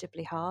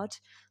incredibly hard,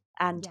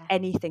 and Yeah.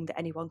 anything that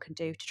anyone can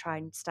do to try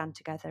and stand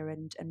together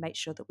and make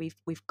sure that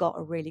we've got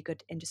a really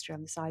good industry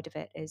on the side of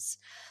it is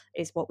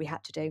what we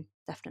had to do,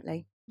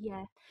 definitely.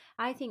 Yeah,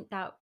 I think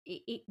that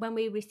when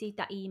we received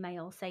that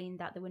email saying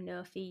that there were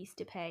no fees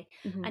to pay,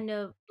 Hmm. I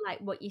know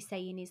like what you're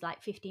saying is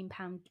like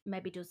 £15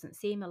 maybe doesn't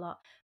seem a lot,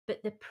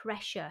 but the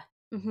pressure,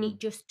 Hmm. it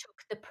just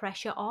took the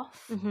pressure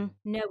off, Hmm.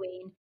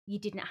 knowing you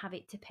didn't have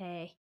it to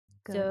pay.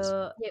 Good.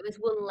 So yeah, it was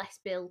one less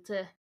bill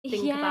to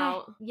think yeah,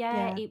 about.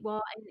 yeah, Yeah. it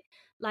was. And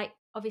like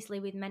obviously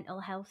with mental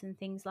health and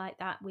things like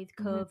that with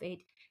Hmm.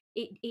 COVID,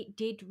 it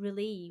did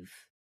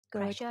relieve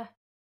Good. pressure.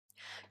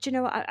 Do you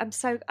know what? I'm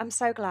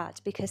so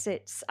glad, because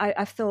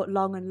I've thought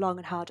long and long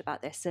and hard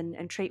about this, and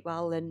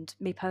Treatwell and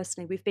me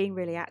personally, we've been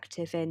really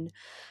active in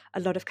a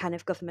lot of kind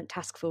of government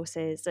task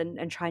forces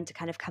and trying to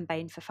kind of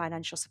campaign for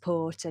financial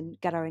support and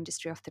get our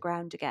industry off the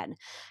ground again.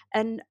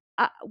 And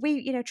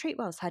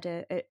Treatwell's had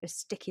a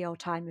sticky old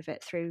time of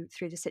it through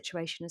the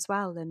situation as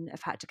well, and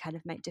have had to kind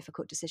of make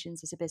difficult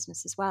decisions as a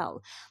business as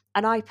well.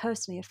 And I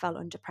personally have felt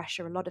under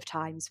pressure a lot of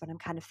times when I'm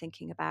kind of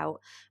thinking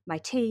about my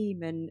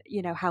team and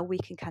how we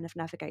can kind of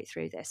navigate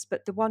through this.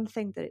 But the one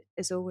thing that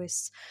has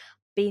always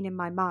been in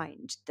my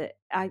mind that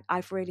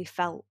I've really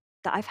felt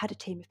that I've had a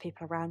team of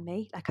people around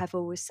me. Like I've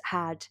always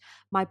had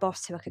my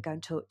boss who I could go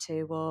and talk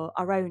to, or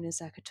our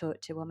owners I could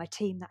talk to, or my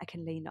team that I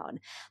can lean on.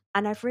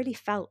 And I've really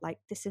felt like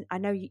this. I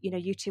know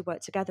you two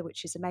work together,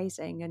 which is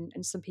amazing,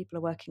 and some people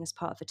are working as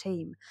part of a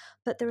team.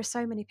 But there are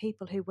so many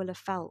people who will have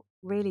felt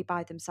really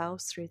by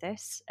themselves through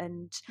this,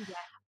 and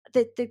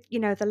Yeah.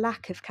 the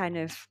lack of kind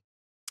of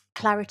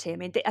clarity. I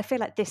mean, I feel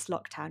like this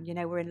lockdown,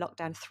 we're in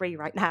lockdown 3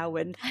 right now,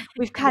 and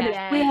we've kind of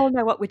we Yeah. all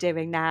know what we're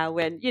doing now,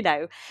 and we're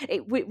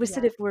Yeah.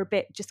 sort of we're a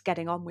bit just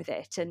getting on with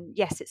it. And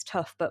yes, it's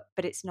tough, but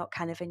it's not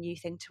kind of a new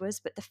thing to us.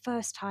 But the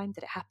first time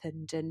that it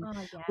happened, and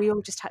Oh yeah. we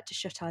all just had to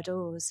shut our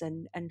doors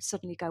and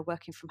suddenly go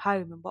working from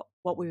home, and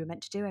what we were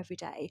meant to do every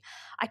day,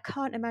 I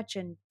can't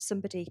imagine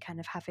somebody kind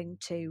of having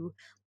to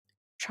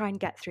try and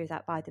get through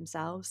that by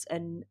themselves.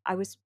 And I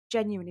was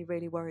genuinely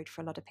really worried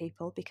for a lot of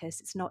people, because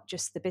it's not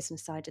just the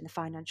business side and the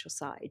financial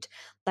side.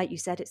 Like you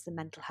said, it's the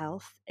mental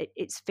health.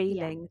 It's Yeah.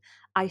 feeling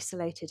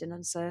isolated and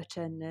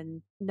uncertain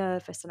and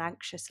nervous and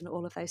anxious and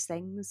all of those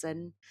things.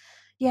 And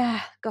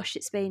yeah, gosh,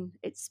 it's been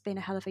a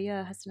hell of a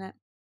year, hasn't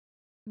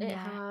it? It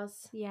Yeah.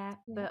 has. Yeah.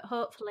 Yeah. But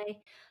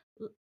hopefully,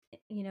 l-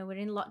 we're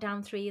in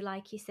lockdown 3,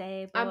 like you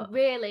say. I'm But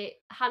really,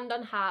 hand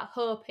on heart,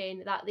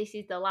 hoping that this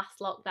is the last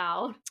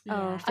lockdown.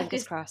 Oh, yeah. I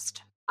fingers just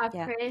crossed. I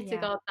Yeah. pray to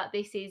Yeah. God that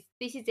this is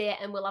it,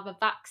 and we'll have a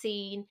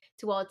vaccine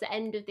towards the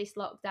end of this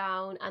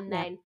lockdown, and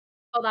Yeah. then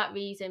for that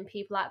reason,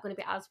 people aren't going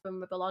to be as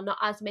vulnerable, or not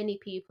as many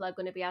people are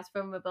going to be as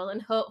vulnerable,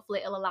 and hopefully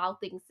it'll allow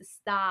things to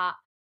start.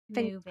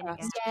 Fingers Moving again.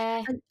 crossed.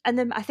 Yeah, And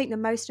then I think the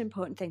most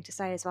important thing to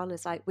say as well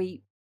is, like,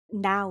 we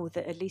now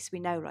that at least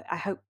we know, like, I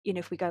hope,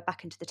 if we go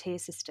back into the tier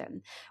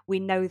system, we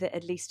know that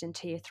at least in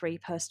tier 3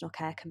 personal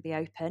care can be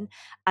open.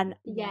 And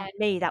Yeah. yeah, for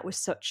me, that was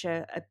such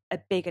a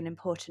big and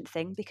important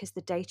thing, because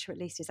the data at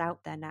least is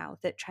out there now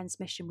that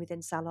transmission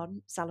within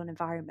salon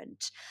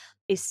environment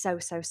is so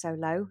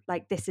low.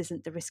 Like, this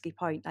isn't the risky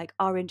point. Like,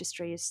 our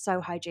industry is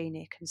so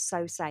hygienic and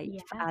so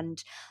safe, Yeah.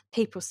 and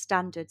people's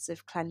standards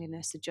of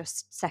cleanliness are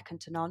just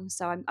second to none.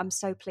 So I'm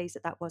so pleased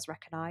that that was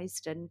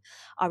recognised, and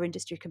our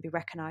industry can be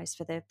recognised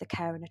for the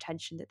care and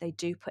attention that they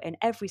do put in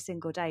every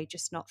single day,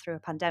 just not through a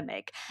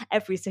pandemic,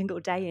 every single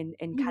day in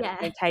kind of Yeah.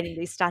 maintaining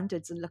these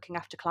standards and looking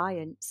after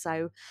clients.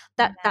 So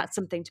Yeah. that's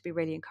something to be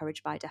really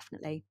encouraged by,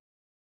 definitely.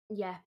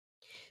 yeah.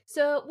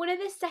 So one of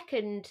the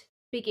second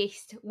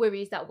biggest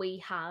worries that we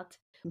had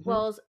Hmm.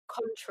 was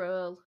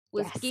control,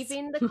 was Yes.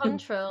 giving the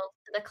control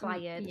to the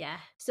client. Yeah.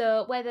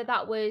 So whether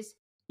that was,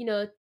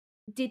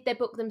 did they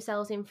book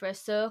themselves in for a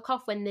soak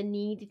off when they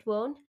needed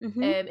one?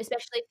 Hmm.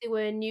 Especially if they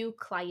were a new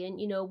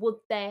client, would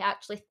they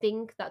actually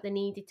think that they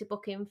needed to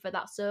book in for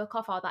that soak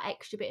off or that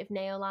extra bit of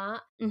nail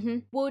art? Hmm.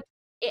 Would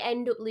it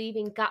end up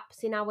leaving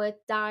gaps in our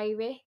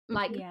diary?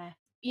 Like, Hmm. Yeah.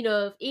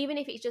 even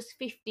if it's just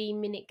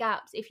 15-minute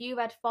gaps, if you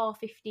had 4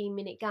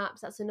 15-minute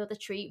gaps, that's another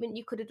treatment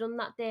you could have done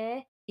that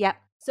day. Yeah.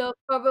 So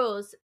for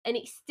us, and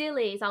it still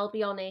is, I'll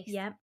be honest,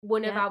 Yeah.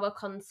 one of Yeah. our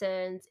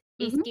concerns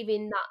is Hmm.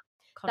 giving that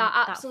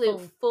That absolute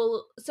full.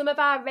 full. Some of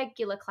our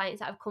regular clients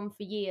that have come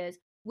for years,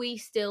 we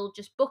still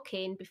just book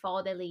in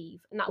before they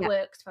leave, and that Yeah.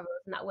 works for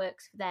us and that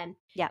works for them.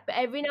 Yeah. But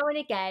every now and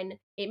again,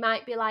 it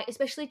might be like,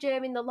 especially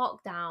during the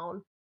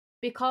lockdown,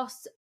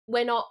 because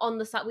we're not on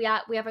the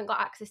we haven't got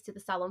access to the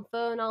salon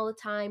phone all the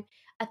time.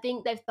 I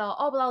think they've thought,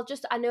 oh well,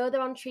 I know they're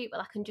on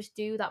Treatwell, I can just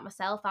do that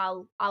myself.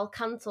 I'll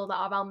cancel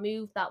that, or I'll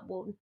move that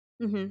one.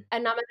 Hmm.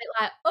 And I'm a bit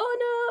like, oh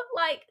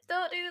no, like,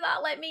 don't do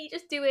that. Let me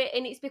just do it.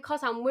 And it's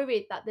because I'm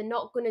worried that they're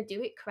not going to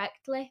do it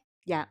correctly.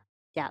 Yeah,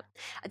 yeah.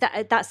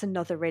 That's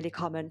another really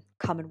common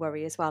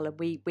worry as well, and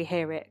we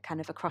hear it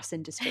kind of across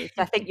industries.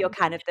 So I think you're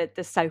kind of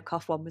the soak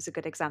off one was a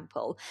good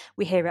example.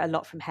 We hear it a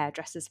lot from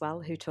hairdressers as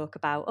well, who talk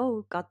about,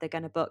 oh God, they're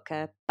going to book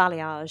a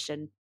balayage,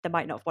 and they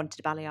might not have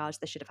wanted a balayage.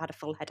 They should have had a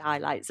full head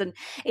highlights, and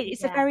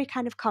it's a Yeah. very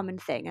kind of common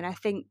thing. And I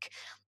think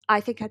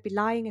I'd be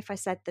lying if I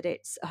said that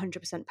it's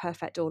 100%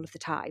 perfect all of the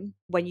time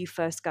when you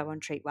first go on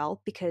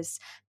Treatwell, because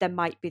there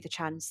might be the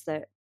chance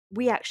that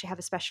we actually have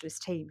a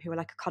specialist team who are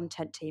like a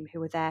content team who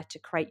are there to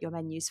create your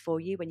menus for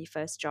you when you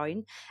first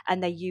join.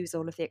 And they use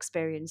all of the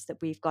experience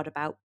that we've got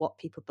about what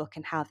people book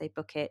and how they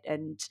book it,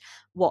 and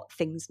what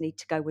things need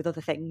to go with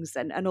other things,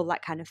 and all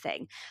that kind of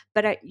thing.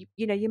 But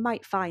you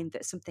might find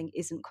that something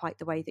isn't quite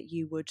the way that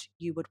you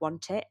would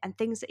want it, and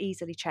things are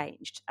easily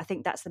changed. I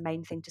think that's the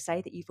main thing to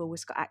say, that you've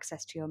always got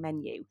access to your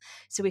menu.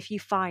 So if you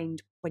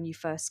find when you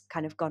first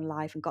kind of gone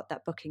live and got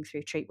that booking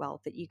through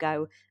Treatwell that you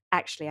go,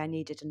 actually, I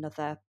needed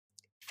another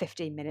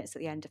 15 minutes at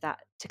the end of that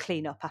to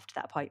clean up after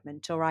that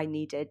appointment, or I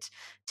needed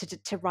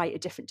to write a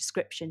different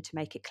description to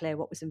make it clear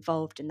what was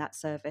involved in that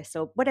service,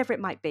 or whatever it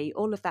might be,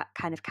 all of that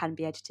kind of can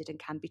be edited and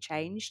can be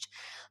changed.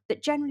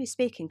 But generally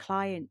speaking,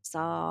 clients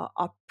are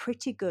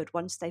pretty good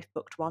once they've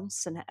booked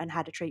once and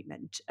had a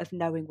treatment, of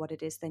knowing what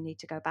it is they need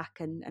to go back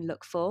and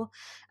look for.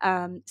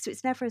 So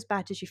it's never as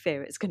bad as you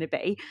fear it's going to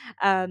be.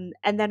 And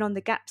then on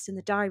the gaps in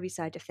the diary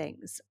side of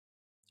things,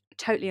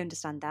 totally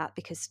understand that,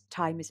 because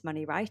time is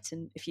money, right?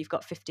 And if you've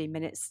got 15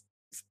 minutes,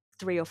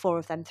 3 or 4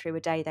 of them through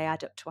a day, they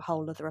add up to a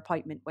whole other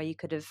appointment where you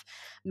could have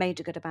made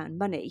a good amount of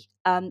money.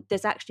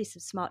 There's actually some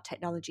smart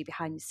technology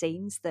behind the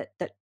scenes that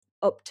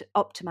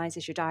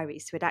optimizes your diary.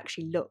 So it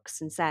actually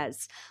looks and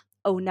says,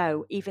 oh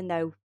no, even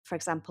though, for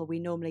example, we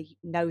normally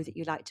know that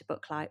you like to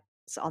book like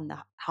on the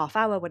half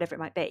hour, whatever it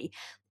might be,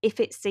 if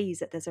it sees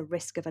that there's a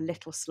risk of a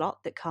little slot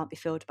that can't be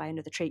filled by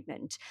another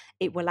treatment,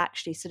 it will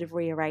actually sort of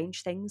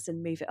rearrange things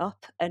and move it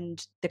up.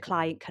 And the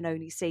client can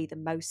only see the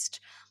most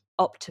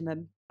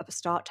optimum of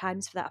start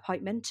times for that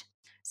appointment.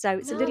 So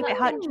it's a No, little bit that's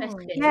hard.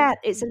 interesting. Yeah,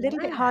 it's a little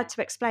bit Yeah. hard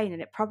to explain,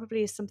 and it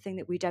probably is something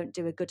that we don't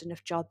do a good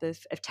enough job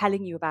of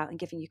telling you about and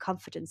giving you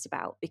confidence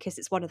about, because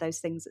it's one of those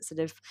things that sort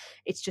of,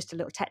 it's just a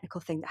little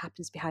technical thing that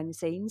happens behind the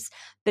scenes,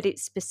 but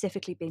it's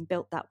specifically been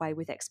built that way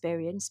with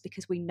experience,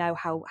 because we know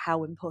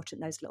how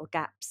important those little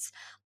gaps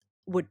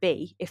would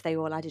be if they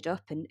all added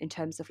up in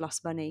terms of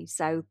lost money.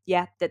 So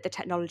yeah, that the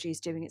technology is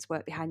doing its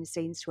work behind the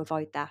scenes to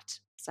avoid that.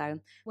 So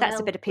that's a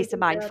Well, bit of we peace of didn't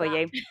mind know for that.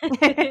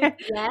 you.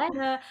 Yeah.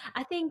 No,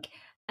 I think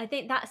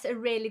that's a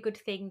really good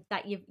thing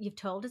that you've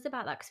told us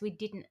about that, because we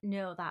didn't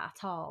know that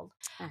at all.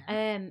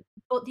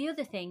 But the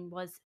other thing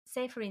was,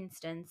 say for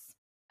instance,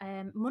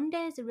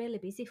 Mondays are really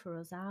busy for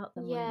us, aren't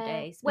the Yeah.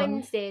 Mondays?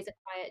 Wednesdays are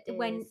quiet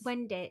When days.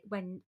 Wednesday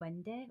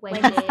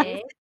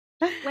Wednesdays.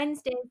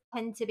 Wednesdays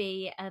tend to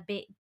be a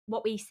bit,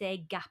 what we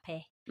say,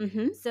 gappy.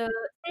 Mm-hmm. So,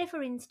 say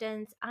for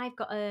instance, I've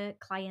got a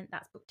client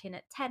that's booked in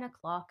at 10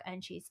 o'clock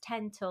and she's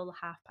 10 till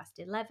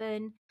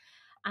 11:30,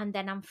 and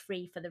then I'm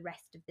free for the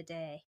rest of the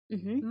day.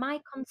 Mm-hmm.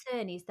 My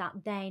concern is that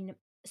then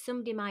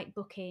somebody might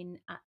book in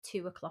at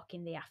 2 o'clock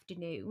in the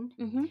afternoon,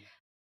 Mm-hmm.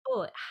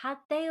 but had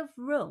they have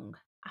rung,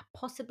 I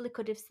possibly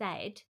could have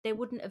said, they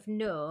wouldn't have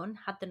known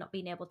had they not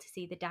been able to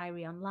see the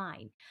diary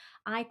online.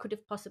 I could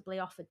have possibly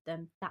offered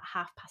them that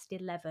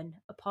 11:30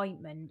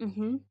 appointment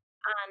Mm-hmm.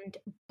 and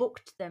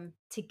booked them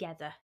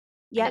together.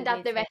 Yep. And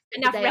have the rest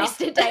And of the have day off.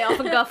 rest a day off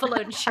and go for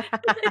lunch.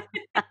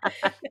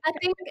 I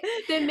think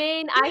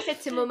I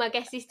said to mum, I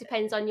guess this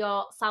depends on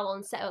your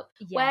salon setup.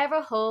 Yeah. We're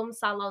a home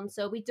salon,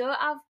 so we don't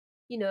have,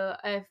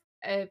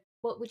 a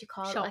what would you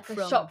call it? Shop Like a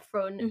front. shop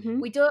front. Mm-hmm.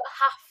 We don't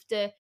have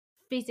to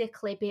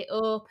physically be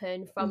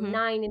open from Mm-hmm.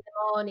 9 in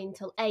the morning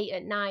till 8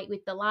 at night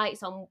with the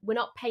lights on. We're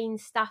not paying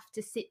staff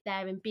to sit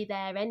there and be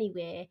there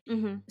anyway.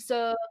 Mm-hmm.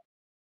 So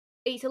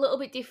it's a little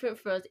bit different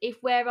for us.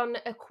 If we're on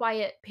a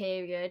quiet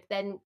period,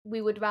 then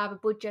we would rather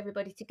budge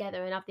everybody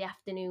together and have the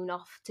afternoon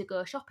off to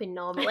go shopping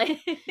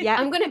normally. Yeah.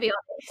 I'm going to be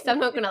honest, I'm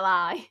not going to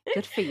lie.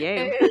 Good for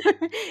you.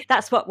 Um,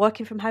 That's what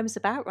working from home's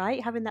about,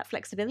 right? Having that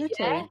flexibility.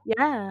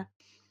 Yeah.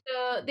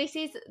 So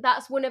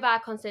that's one of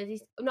our concerns,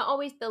 is not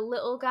always the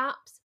little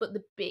gaps, but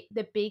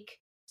the big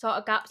sort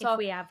of gaps. If Or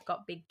we have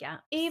got big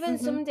gaps. even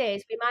Mhm. some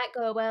days we might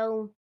go,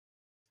 well,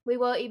 we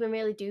won't even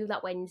really do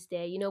that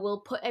Wednesday. We'll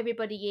put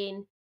everybody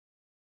in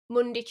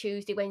Monday,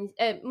 Tuesday,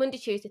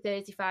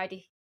 Thursday,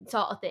 Friday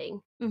sort of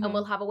thing, and Mhm.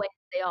 we'll have a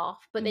Wednesday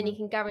off. But then you Mhm.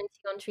 can guarantee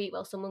on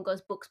Treatwell someone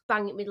goes books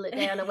bang at middle of the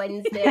day on a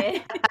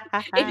Wednesday.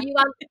 If you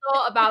hadn't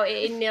thought about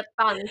it in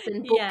advance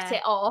and booked Yeah.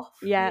 it off.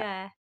 Yeah.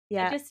 Yeah.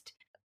 Yeah.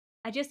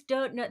 I just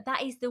don't know.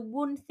 That is the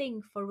one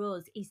thing for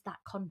us, is that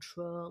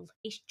control.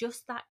 It's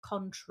just that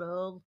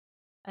control.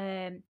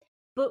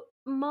 But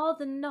more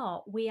than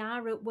not, we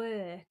are at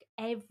work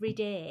every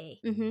day,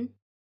 Mhm.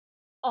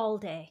 all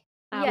day,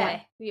 aren't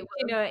Yeah. we? You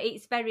You know,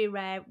 it's very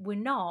rare we're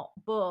not,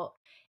 but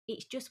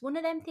it's just one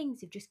of them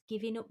things of just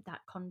giving up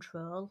that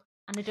control.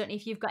 And I don't know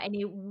if you've got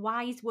any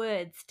wise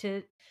words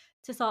to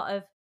sort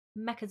of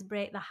make us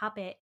break the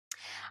habit.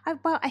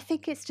 Well, I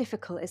think it's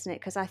difficult, isn't it?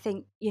 Because I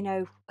think,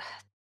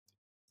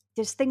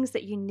 there's things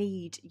that you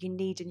need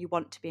and you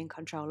want to be in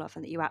control of,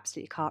 and that you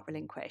absolutely can't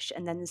relinquish.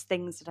 And then there's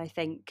things that I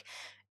think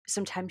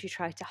sometimes you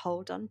try to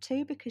hold on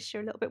to because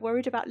you're a little bit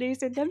worried about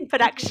losing them. But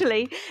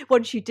actually,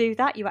 once you do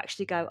that, you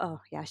actually go,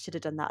 oh, yeah, I should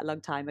have done that a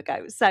long time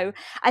ago. So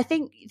I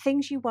think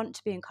things you want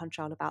to be in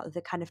control about are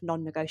the kind of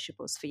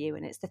non-negotiables for you.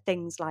 And it's the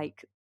things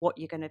like what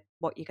you're going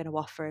to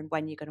offer, and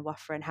when you're going to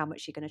offer, and how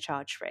much you're going to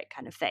charge for it,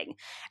 kind of thing.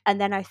 And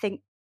then I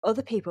think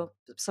other people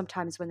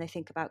sometimes, when they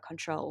think about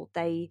control,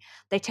 they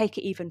take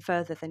it even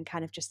further than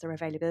kind of just their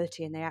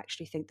availability, and they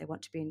actually think they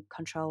want to be in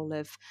control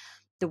of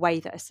the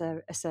way that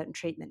a certain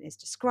treatment is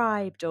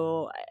described,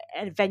 or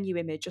a venue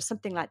image, or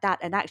something like that.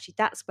 And actually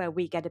that's where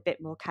we get a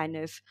bit more kind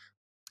of,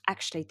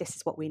 actually, this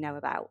is what we know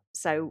about.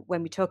 So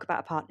when we talk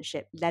about a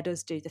partnership, let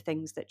us do the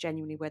things that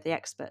genuinely we're the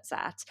experts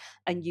at,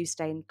 and you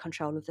stay in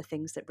control of the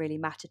things that really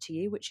matter to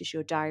you, which is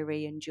your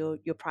diary and your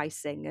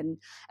pricing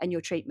and your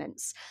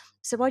treatments.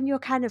 So on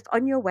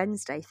your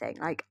Wednesday thing,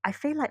 like, I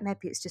feel like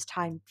maybe it's just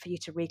time for you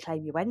to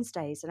reclaim your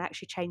Wednesdays and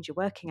actually change your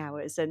working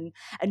hours, and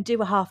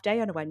do a half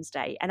day on a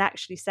Wednesday, and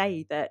actually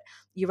say that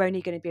you're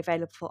only going to be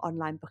available for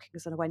online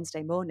bookings on a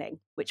Wednesday morning,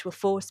 which will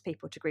force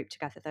people to group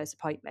together those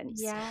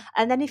appointments. Yeah.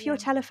 And then if your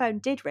Yeah. telephone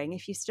did ring,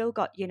 if you still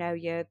got,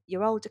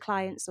 your older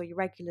clients or your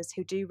regulars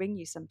who do ring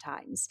you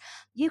sometimes,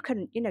 you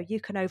can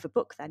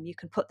overbook them. You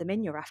can put them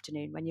in your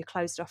afternoon when you're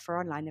closed off for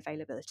online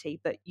availability,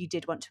 but you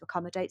did want to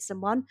accommodate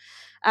someone.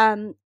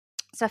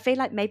 So I feel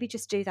like maybe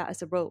just do that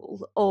as a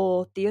rule.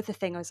 Or the other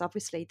thing is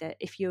obviously that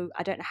if you,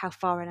 I don't know how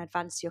far in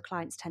advance your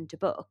clients tend to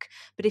book,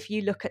 but if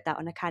you look at that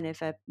on a kind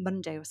of a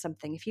Monday or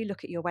something, if you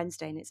look at your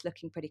Wednesday and it's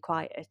looking pretty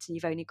quiet and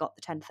you've only got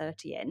the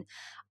 10:30 in,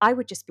 I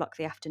would just block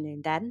the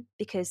afternoon then,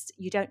 because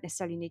you don't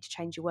necessarily need to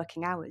change your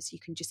working hours. You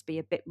can just be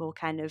a bit more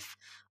kind of,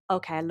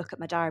 okay, I look at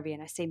my diary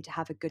and I seem to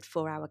have a good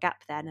 4 hour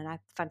gap then and I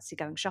fancy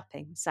going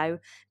shopping. So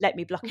let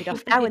me block it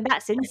off now. And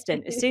that's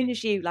instant. As soon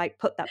as you like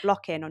put that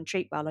block in on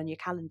Treatwell on your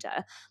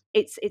calendar,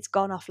 it's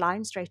gone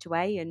offline straight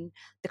away, and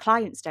the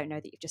clients don't know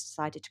that you've just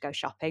decided to go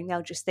shopping.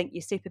 They'll just think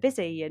you're super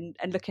busy and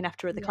looking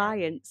after other Yeah.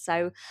 clients.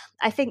 So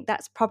I think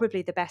that's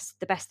probably the best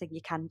thing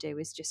you can do,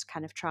 is just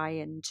kind of try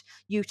and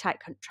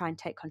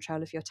take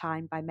control of your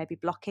time by maybe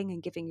blocking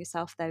and giving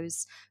yourself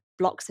those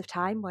blocks of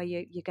time where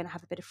you're going to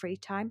have a bit of free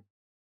time.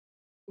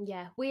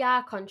 Yeah, we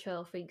are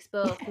control freaks,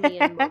 both me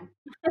and mum.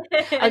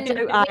 Oh, And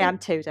I am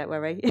too, don't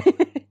worry.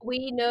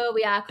 we know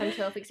we are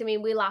control freaks. I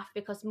mean, we laugh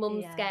because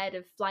mum's Yeah. scared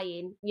of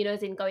flying,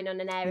 as in going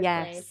on an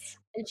aeroplane. Yes.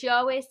 And she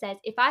always says,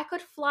 if I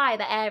could fly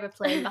the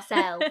aeroplane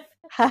myself,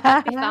 I'd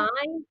be fine.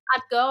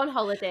 I'd go on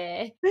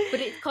holiday.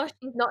 But it's because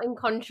she's not in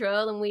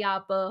control and we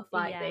are both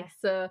like Yeah. this.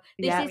 So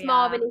this Yeah. is We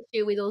more of an are.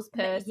 issue with us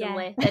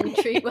Yeah. personally than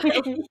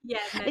Treatwell. Yeah,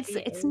 maybe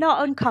it It's is.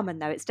 not uncommon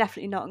though. It's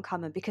definitely not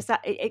uncommon, because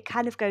it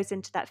kind of goes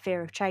into that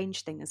fear of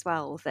change thing as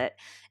well. That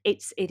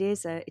it's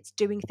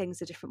doing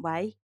things a different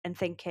way and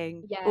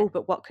thinking, Yeah, oh,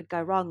 but what could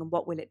go wrong and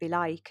what will it be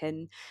like?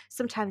 And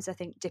sometimes I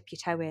think dip your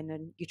toe in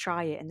and you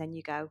try it and then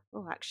you go,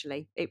 oh,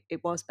 actually,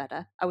 it was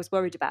better. I was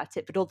worried about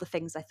it, but all the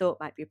things I thought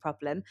might be a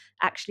problem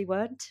actually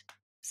weren't.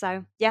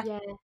 So yeah, yeah.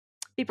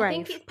 be I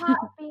think brave. it's part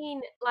of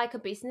being like a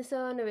business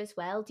owner as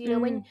well. Do you know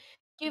when Mm,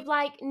 you've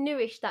like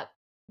nourished that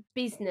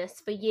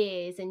business for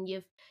years and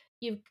you've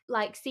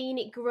like seen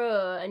it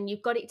grow and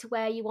you've got it to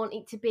where you want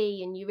it to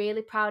be and you're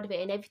really proud of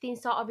it and everything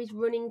sort of is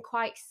running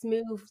quite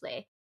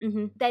smoothly,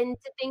 hmm then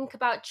to think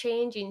about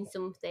changing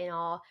something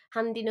or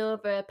handing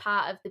over a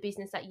part of the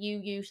business that you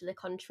usually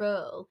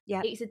control,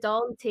 Yeah. it's a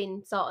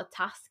daunting sort of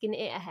task in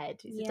it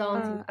ahead. It's a Yeah.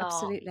 daunting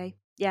thought. Absolutely.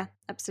 Yeah,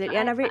 absolutely. But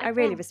And I I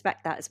really feel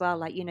respect that as well.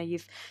 Like,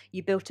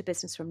 you built a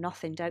business from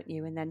nothing, don't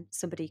you? And then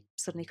somebody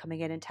suddenly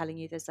coming in and telling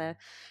you there's a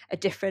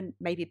different,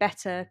 maybe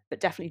better, but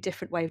definitely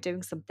different way of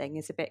doing something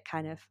is a bit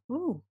kind of,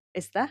 ooh,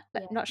 is there?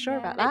 Yeah. Not sure yeah.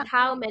 about And that.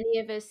 how many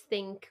of us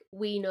think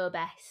we know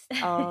best?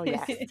 Oh,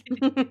 yes.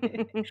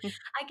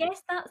 I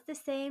guess that's the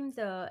same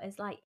though as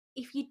like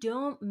if you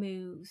don't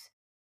move,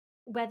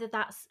 whether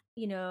that's,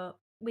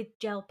 with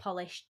gel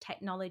polish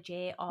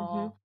technology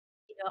hmm or,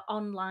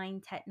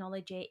 online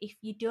technology, if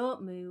you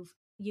don't move,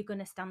 you're going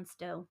to stand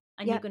still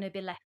and you're Yep. going to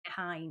be left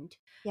behind.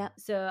 Yep.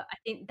 So I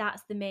think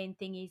that's the main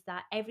thing, is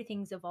that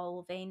everything's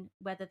evolving,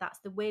 whether that's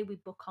the way we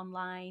book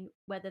online,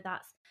 whether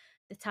that's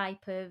the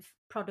type of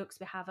products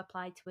we have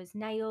applied to us,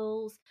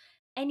 nails,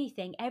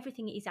 anything,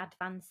 everything is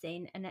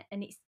advancing, and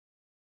it's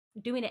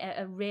doing it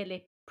at a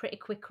really pretty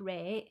quick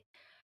rate.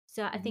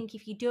 So I hmm think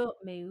if you don't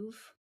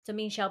move, so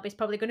me and Shelby's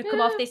probably going to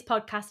come off this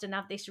podcast and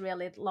have this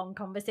really long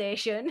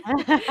conversation.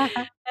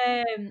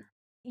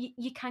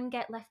 You can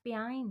get left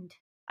behind,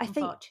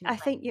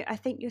 unfortunately. I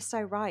think you're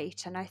so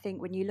right, and I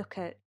think when you look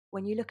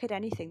at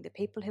anything, the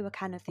people who are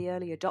kind of the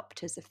early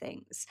adopters of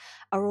things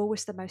are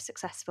always the most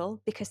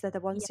successful, because they're the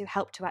Yeah, ones who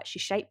help to actually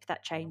shape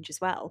that change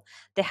as well.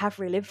 They have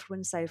real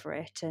influence over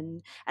it,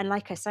 and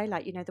like I say,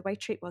 like, the way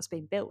Treatwell's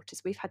been built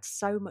is we've had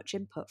so much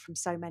input from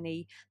so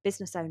many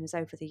business owners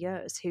over the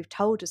years who've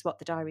told us what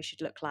the diary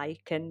should look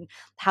like and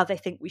how they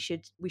think we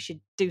should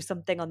do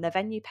something on their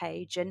venue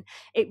page, and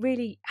it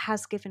really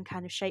has given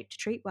kind of shape to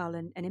Treatwell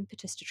and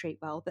impetus to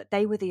Treatwell. But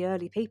they were the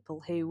early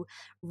people who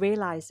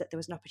realised that there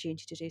was an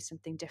opportunity to do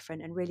something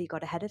different and really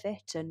got ahead of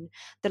it. And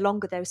the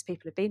longer those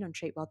people have been on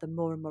Treatwell, the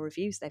more and more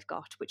reviews they've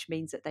got, which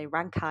means that they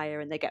rank higher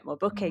and they get more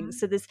bookings. mhm,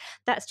 So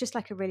that's just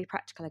like a really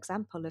practical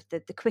example of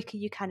the quicker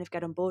you kind of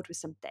get on board with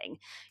something,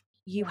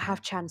 you yeah,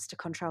 have chance to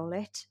control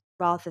it,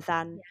 rather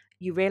than yeah,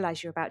 you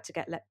realise you're about to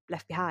get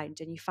left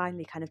behind and you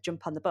finally kind of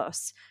jump on the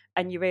bus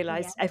and you yeah.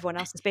 realise everyone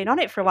else has been on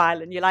it for a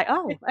while and you're like,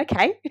 oh,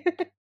 okay.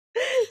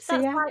 So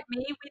That's yeah. like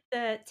me with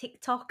the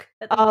TikTok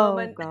at the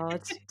Oh moment.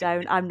 God,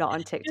 don't. I'm not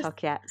on Just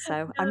TikTok yet,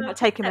 so I'm no, not just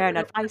taking my set own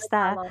one up for advice the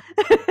there. salon.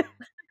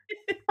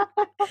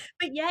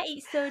 But yeah,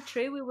 it's so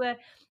true.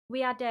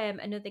 We had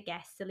another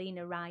guest,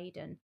 Selena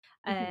Ryden,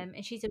 Mhm,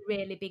 and she's a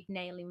really big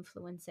nail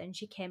influencer, and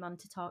she came on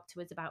to talk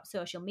to us about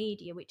social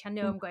media, which I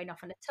know mm, I'm going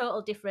off on a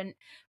total different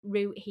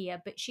route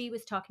here, but she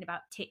was talking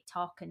about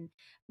TikTok, and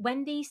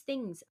when these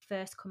things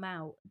first come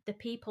out, the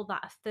people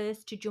that are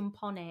first to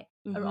jump on it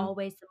are mhm.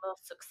 always the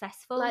most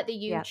Like successful. the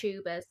Yeah,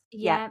 YouTubers.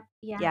 yeah, Yeah,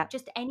 yeah, yeah,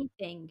 just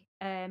anything.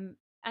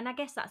 And I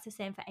guess that's the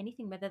same for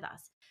anything, whether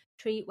that's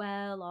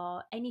Treatwell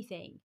or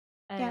anything.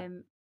 yeah.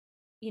 Um,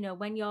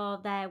 when you're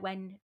there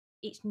when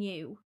it's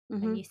new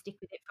and Mhm. you stick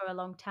with it for a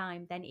long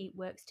time, then it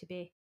works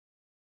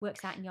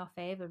out in your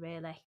favor,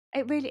 really.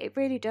 It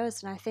really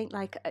does. And I think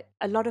like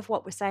a lot of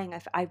what we're saying,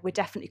 we're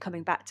definitely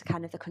coming back to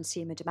kind of the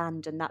consumer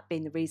demand and that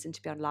being the reason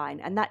to be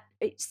online. And that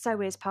it so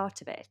is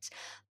part of it.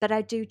 But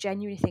I do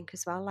genuinely think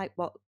as well, like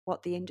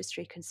what the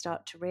industry can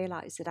start to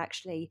realize that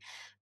actually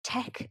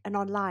tech and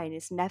online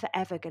is never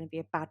ever going to be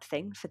a bad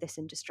thing for this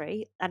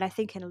industry. And I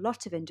think in a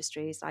lot of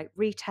industries like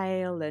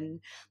retail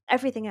and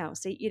everything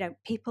else,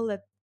 people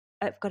have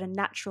got a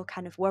natural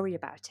kind of worry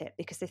about it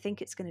because they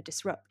think it's going to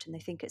disrupt and they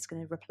think it's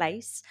going to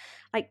replace.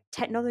 Like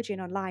technology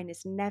and online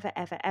is never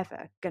ever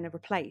ever going to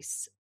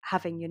replace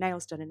having your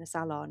nails done in a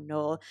salon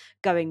or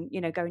going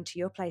to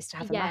your place to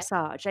have a Yeah,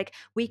 massage. Like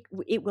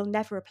it will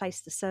never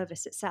replace the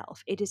service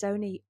itself. It is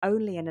only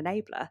an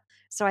enabler.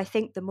 So I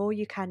think the more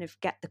you kind of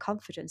get the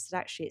confidence that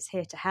actually it's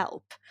here to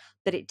help,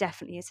 that it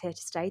definitely is here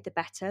to stay, the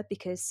better,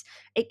 because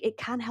it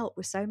can help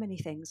with so many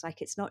things.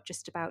 Like it's not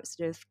just about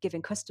sort of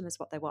giving customers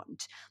what they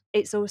want.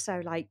 It's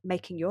also like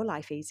making your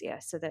life easier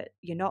so that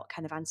you're not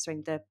kind of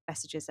answering the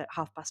messages at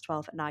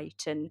 12:30 at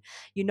night and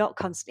you're not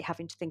constantly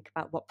having to think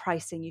about what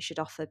pricing you should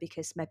offer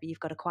because maybe you've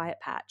got a quiet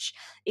patch.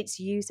 It's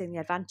using the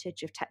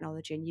advantage of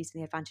technology and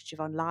using the advantage of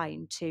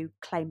online to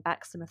claim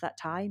back some of that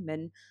time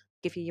and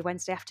give you your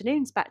Wednesday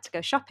afternoons back to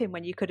go shopping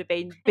when you could have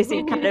been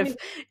busy kind of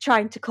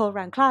trying to call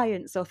around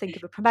clients or think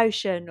of a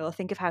promotion or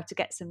think of how to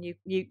get some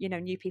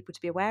new people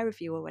to be aware of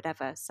you or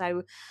whatever.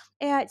 So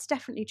yeah, it's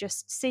definitely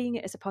just seeing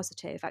it as a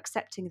positive,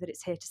 accepting that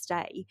it's here to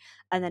stay,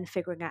 and then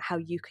figuring out how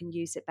you can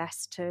use it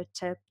best to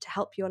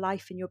help your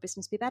life and your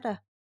business be better.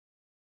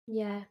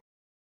 yeah.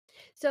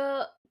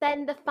 So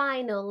then the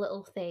final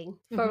little thing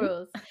for Mhm.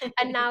 us,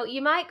 and now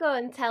you might go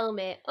and tell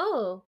me,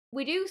 oh,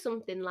 we do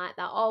something like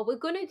that, or we're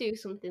going to do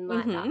something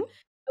like that. Mhm.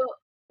 But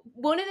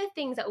one of the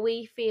things that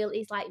we feel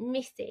is like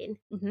missing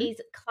Mhm.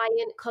 is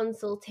client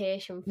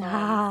consultation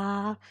forms.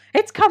 Ah,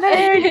 it's coming.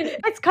 Is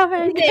It's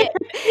coming. it?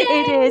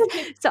 It is.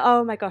 Yay! So,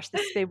 oh my gosh,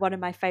 this has been one of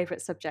my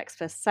favorite subjects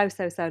for so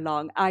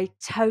long. I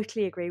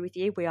totally agree with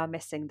you. We are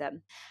missing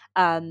them.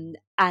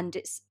 And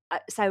it's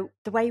so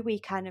the way we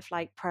kind of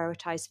like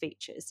prioritize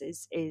features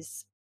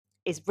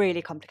is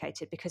really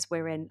complicated because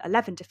we're in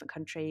 11 different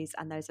countries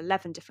and those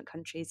 11 different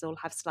countries all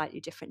have slightly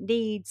different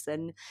needs,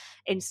 and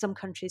in some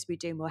countries we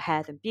do more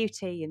hair than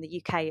beauty. In the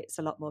UK it's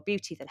a lot more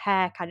beauty than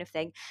hair kind of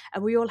thing,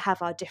 and we all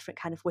have our different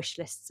kind of wish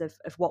lists of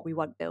what we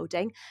want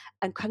building.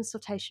 And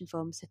consultation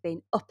forms have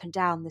been up and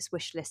down this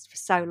wish list for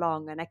so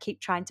long, and I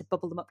keep trying to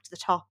bubble them up to the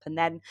top and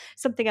then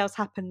something else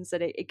happens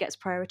and it gets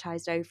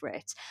prioritized over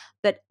it.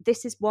 But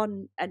this is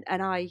one, and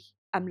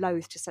I'm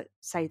loath to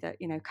say that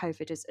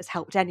COVID has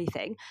helped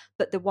anything,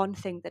 but the one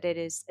thing that it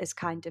is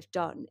kind of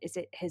done is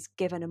it has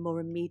given a more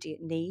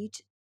immediate need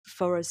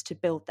for us to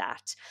build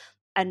that.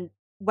 And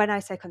when I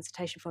say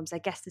consultation forms, I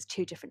guess there's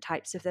two different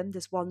types of them.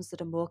 There's ones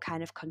that are more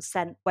kind of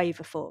consent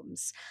waiver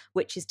forms,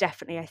 which is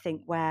definitely, I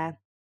think, where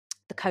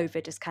the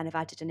COVID has kind of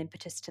added an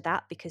impetus to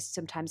that, because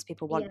sometimes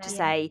people want to Yeah,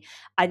 say,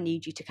 I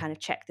need you to kind of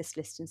check this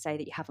list and say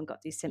that you haven't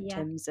got these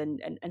Yeah. symptoms and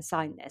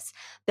sign this.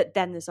 But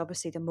then there's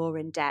obviously the more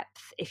in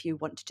depth, if you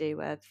want to do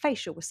a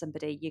facial with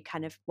somebody, you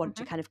kind of want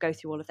to kind of go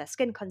through all of their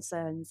skin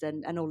concerns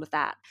and all of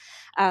that.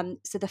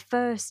 So the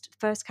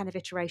first kind of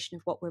iteration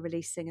of what we're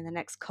releasing in the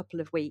next couple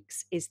of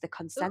weeks is the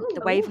consent,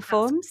 the ooh, waiver That's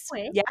forms.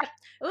 quick. Yeah,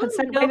 ooh,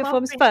 consent No waiver more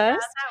forms print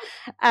first. cards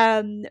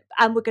And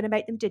we're going to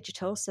make them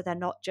digital, so they're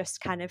not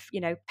just kind of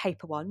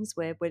paper ones.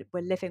 We're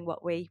living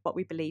what we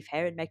believe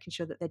here and making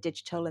sure that they're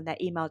digital and they're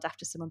emailed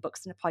after someone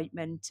books an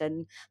appointment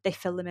and they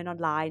fill them in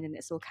online and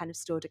it's all kind of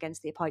stored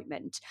against the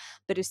appointment.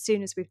 But as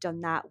soon as we've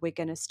done that, we're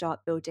going to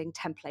start building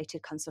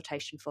templated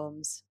consultation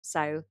forms.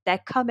 So they're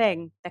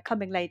coming,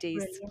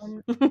 ladies.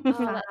 Brilliant. oh,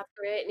 Fab. that's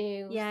great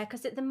news. Yeah,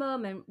 because at the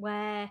moment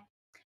we're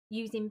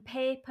using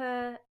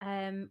paper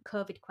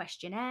COVID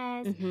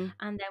questionnaires, Hmm.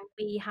 and then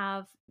we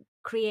have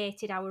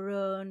created our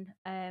own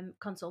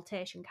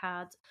consultation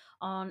cards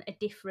on a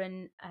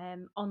different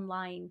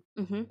online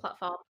Hmm.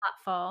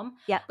 platform.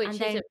 Yep. Which And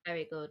then, isn't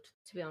very good,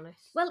 to be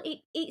honest. well,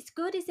 it's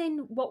good as in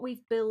what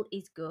we've built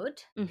is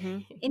good. Hmm.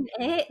 In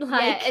it,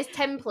 Yeah, like as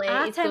template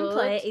our is good.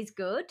 template is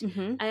good,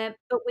 Hmm.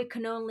 but we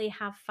can only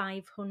have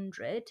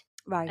 500,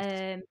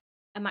 Right.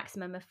 a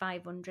maximum of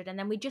 500, and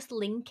then we just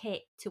link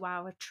it to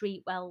our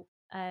Treatwell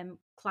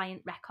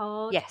client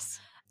record. Yes.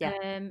 Yeah.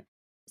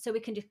 So we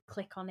can just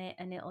click on it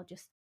and it'll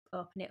just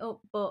open it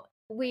up. But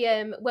We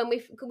when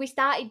we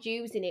started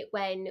using it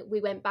when we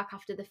went back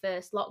after the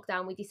first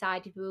lockdown, we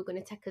decided we were going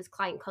to take us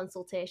client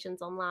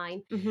consultations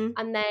online, Hmm.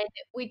 and then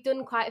we'd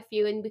done quite a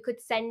few, and we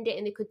could send it,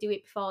 and they could do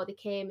it before they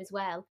came as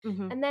well.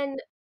 Hmm. And then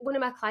one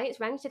of my clients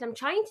rang and said, "I'm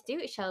trying to do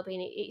it, Shelby,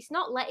 and it's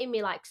not letting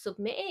me like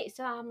submit it."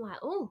 So I'm like,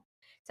 "Oh."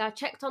 So I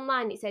checked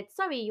online. It said,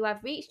 "Sorry, you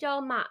have reached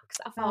your max."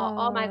 I thought,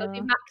 "Oh my god,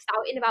 we Oh, maxed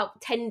out in about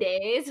 10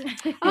 days."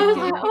 I was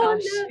like, oh "Oh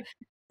gosh. no."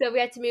 So we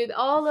had to move it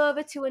all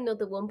over to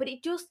another one, but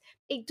it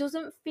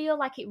doesn't feel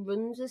like it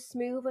runs as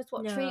smooth as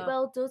what no.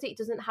 Treatwell does. It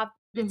doesn't have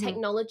the Hmm.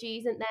 technology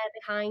isn't there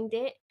behind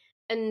it.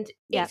 And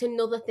Yeah. it's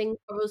another thing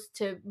for us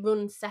to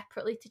run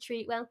separately to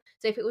Treatwell.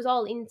 So if it was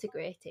all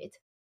integrated,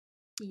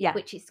 Yeah.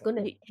 which is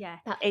gonna Y Yeah.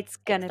 that's It's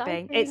gonna be,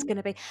 it's exciting.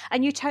 gonna be.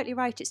 And you're totally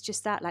right, it's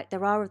just that, like,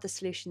 there are other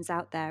solutions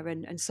out there,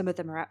 and some of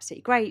them are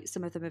absolutely great,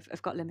 some of them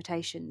have got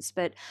limitations,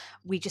 but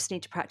we just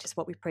need to practice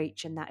what we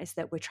preach, and that is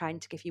that we're trying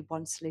to give you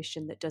one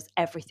solution that does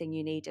everything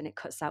you need, and it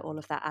cuts out all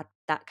of that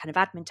kind of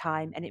admin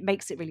time, and it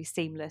makes it really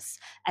seamless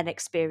and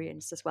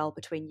experience as well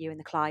between you and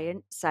the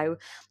client. So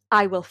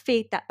I will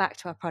feed that back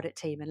to our product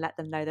team and let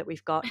them know that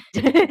we've got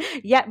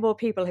yet more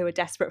people who are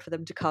desperate for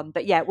them to come.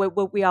 But yeah,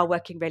 we are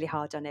working really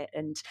hard on it,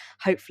 and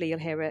hopefully you'll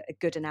hear a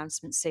good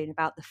announcement soon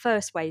about the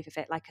first wave of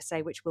it, like I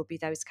say, which will be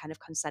those kind of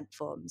consent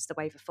forms, the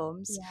waiver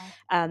forms. Yeah.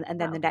 And then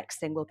the That'll be next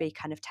thing will be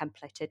kind of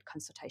templated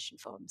consultation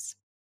forms.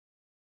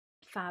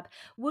 fab.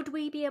 Would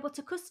we be able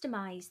to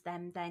customize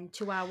them then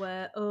to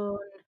our own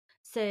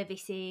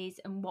services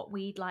and what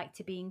we'd like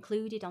to be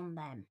included on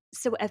them?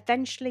 So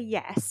eventually,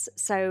 yes.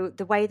 So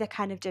the way they're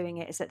kind of doing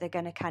it is that they're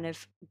going to kind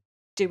of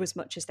do as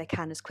much as they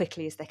can as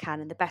quickly as they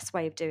can. And the best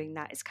way of doing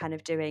that is kind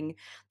of doing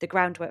the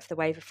groundwork for the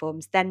waiver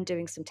forms, then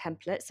doing some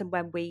templates. And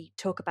when we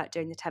talk about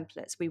doing the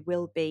templates, we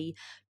will be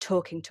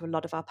talking to a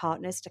lot of our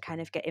partners to kind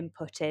of get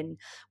input in.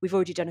 We've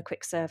already done a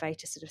quick survey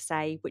to sort of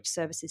say which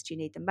services do you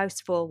need the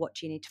most for, what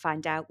do you need to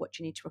find out, what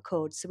do you need to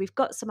record. So we've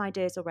got some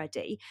ideas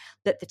already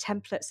that the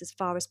templates, as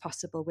far as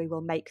possible, we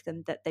will make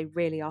them that they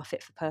really are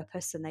fit for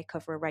purpose and they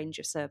cover a range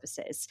of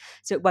services.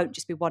 So it won't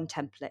just be one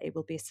template, it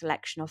will be a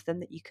selection of them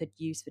that you could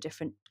use for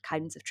different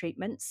kinds of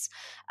treatments.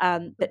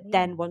 But Brilliant.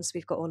 then once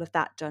we've got all of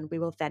that done, we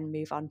will then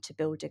move on to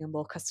building a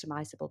more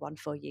customizable one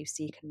for you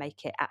so you can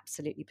make it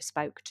absolutely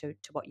bespoke to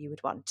what you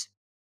would want.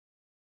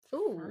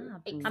 Ooh,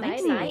 Fab. I'm excited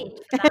exciting.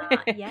 for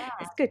that. Yeah.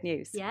 It's good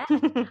news. Yeah.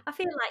 I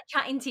feel like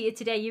chatting to you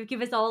today, you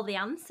give us all the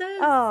answers.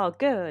 Oh,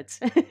 good.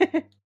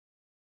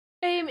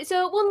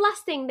 So one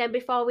last thing then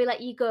before we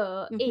let you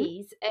go Hmm.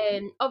 is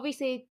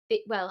obviously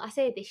well, I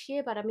say this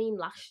year, but I mean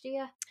last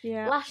year.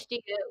 Yeah. Last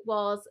year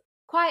was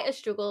quite a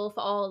struggle for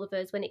all of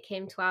us when it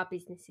came to our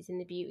businesses in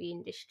the beauty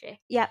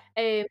industry. Yeah.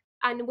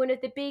 And one of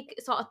the big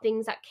sort of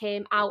things that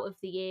came out of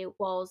the year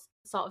was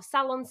sort of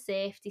salon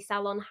safety,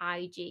 salon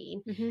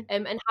hygiene, Hmm.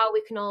 and how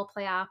we can all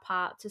play our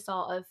part to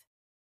sort of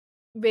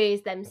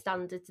raise them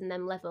standards and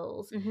them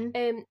levels.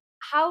 Hmm.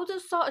 How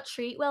does sort of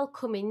Treatwell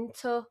come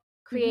into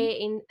Hmm.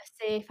 creating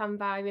a safe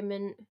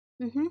environment?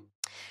 Hmm.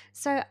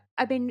 So,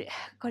 I mean,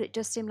 God, it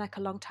does seem like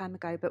a long time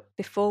ago, but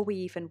before we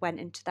even went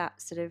into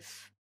that sort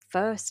of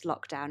first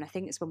lockdown, I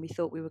think it's when we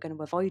thought we were going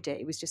to avoid it.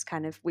 It was just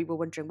kind of, we were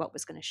wondering what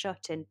was going to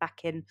shut in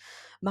back in A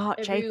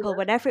March, April, rumour.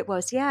 whenever it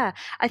was. Yeah.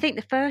 I think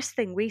the first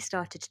thing we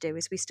started to do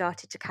is we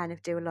started to kind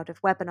of do a lot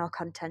of webinar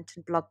content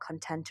and blog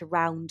content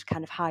around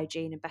kind of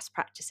hygiene and best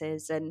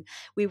practices. And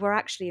we were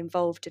actually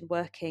involved in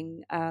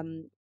working,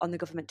 on the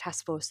government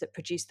task force that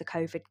produced the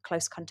COVID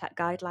close contact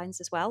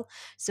guidelines as well.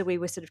 So we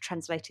were sort of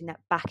translating that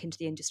back into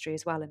the industry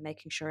as well and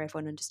making sure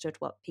everyone understood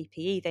what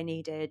PPE they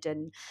needed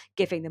and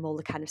giving them all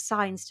the kind of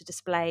signs to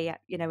display,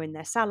 in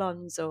their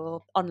salons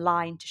or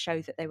online to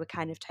show that they were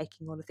kind of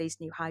taking all of these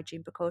new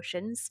hygiene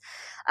precautions.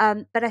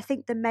 But I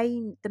think the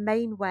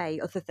main way,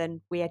 other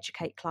than we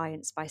educate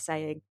clients by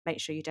saying, make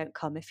sure you don't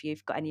come if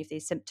you've got any of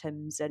these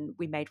symptoms, and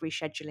we made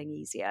rescheduling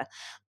easier.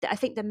 I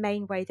think the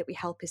main way that we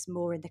help is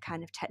more in the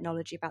kind of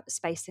technology about the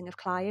spacing of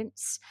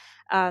clients.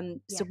 Yeah.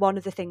 So one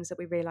of the things that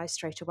we realised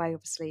straight away,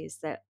 obviously, is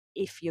that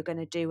if you're going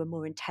to do a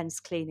more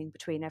intense cleaning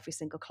between every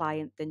single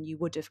client than you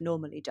would have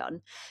normally done,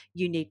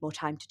 you need more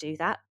time to do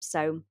that.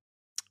 So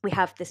we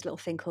have this little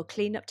thing called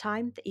cleanup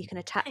time that you can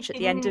attach at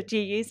the end of, do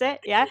you use it?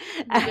 Yeah.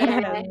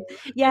 Yeah.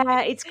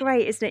 Yeah, it's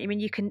great, isn't it? I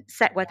mean, you can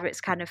set whether Yeah. it's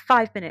kind of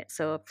 5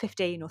 minutes or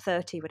 15 or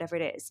 30, whatever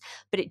it is,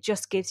 but it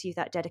just gives you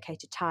that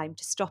dedicated time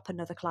to stop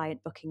another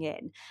client booking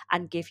in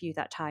and give you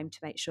that time to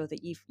make sure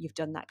that you've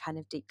done that kind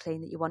of deep clean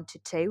that you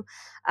wanted to.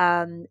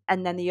 And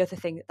then the other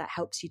thing that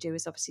helps you do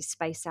is obviously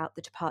space out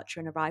the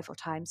departure and arrival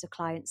times of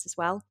clients as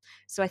well.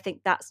 So I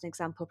think that's an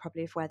example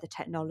probably of where the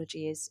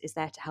technology is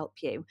there to help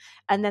you.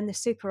 And then the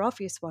super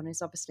obvious one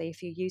is obviously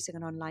if you're using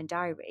an online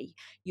diary,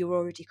 you're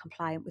already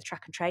compliant with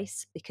track and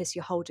trace because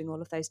you're holding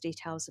all of those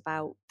details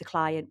about the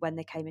client, when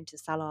they came into the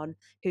salon,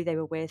 who they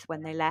were with,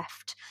 when they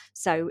left.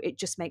 So it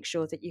just makes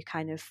sure that you're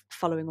kind of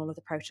following all of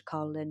the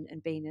protocol and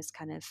being as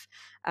kind of,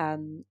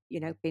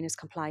 being as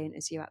compliant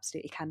as you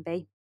absolutely can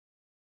be.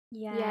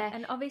 Yeah, Yeah.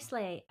 and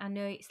obviously, I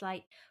know it's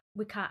like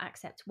we can't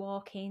accept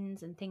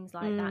walk-ins and things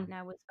like that Mm,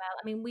 now as well.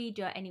 I mean, we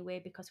do it anyway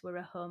because we're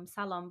a home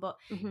salon, but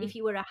hmm. if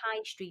you were a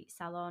high street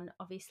salon,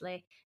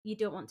 obviously you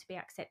don't want to be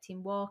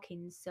accepting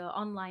walk-ins. So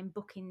online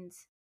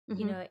bookings,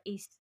 Hmm.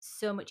 is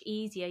so much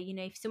easier.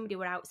 If somebody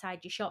were outside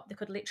your shop, they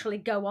could literally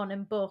go on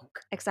and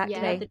book. Yeah. Exactly.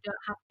 They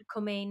don't have to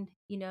come in.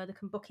 They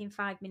can book in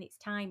 5 minutes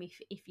time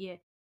if your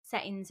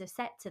settings are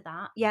set to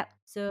that. Yeah.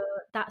 So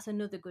that's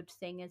another good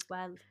thing as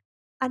well.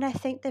 And I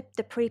think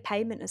the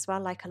prepayment as well,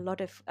 like a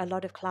lot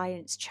of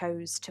clients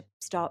chose to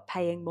start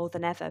paying more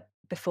than ever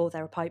before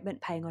their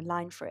appointment, paying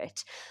online for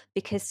it,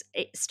 because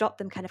it stopped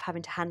them kind of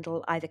having to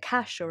handle either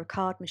cash or a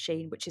card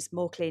machine, which is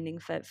more cleaning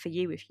for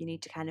you if you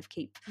need to kind of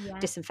keep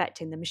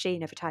disinfecting the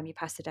machine every time you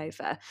pass it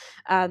over.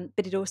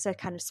 But it also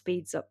kind of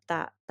speeds up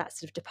that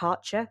sort of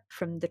departure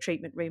from the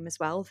treatment room as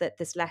well, that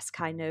there's less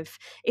kind of,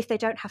 if they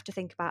don't have to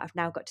think about, I've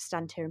now got to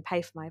stand here and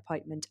pay for my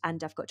appointment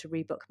and I've got to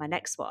rebook my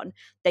next one,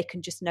 they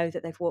can just know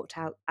that they've walked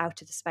out of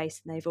the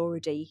space and they've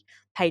already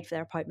paid for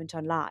their appointment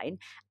online,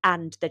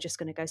 and they're just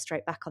going to go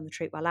straight back on the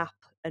Treatwell app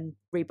and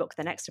rebook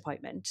their next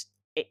appointment.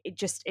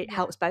 It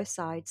helps both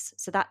sides.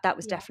 So that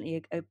was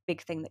definitely a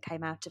big thing that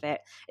came out of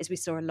it, is we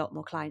saw a lot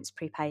more clients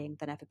prepaying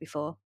than ever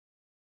before.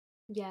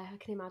 Yeah, I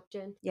can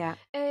imagine. Yeah.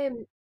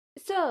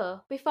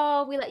 So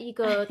before we let you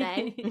go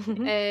then,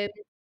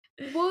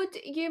 would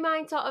you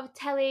mind sort of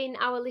telling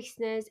our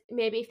listeners,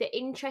 maybe if they're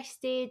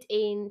interested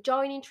in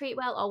joining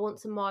Treatwell or want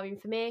some more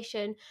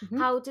information,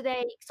 how do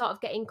they sort of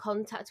get in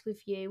contact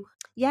with you?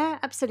 Yeah,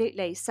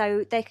 absolutely.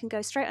 So they can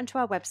go straight onto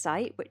our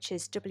website, which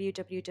is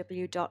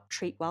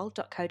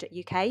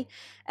www.treatwell.co.uk.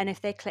 And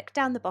if they click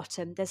down the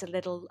bottom, there's a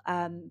little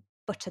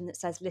button that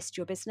says list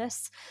your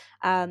business,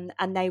 and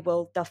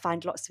they'll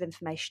find lots of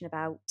information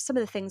about some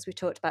of the things we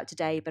talked about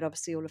today, but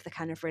obviously all of the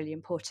kind of really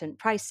important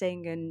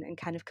pricing and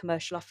kind of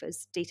commercial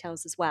offers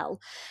details as well.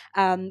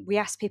 We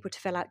ask people to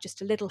fill out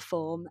just a little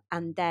form,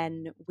 and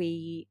then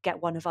we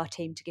get one of our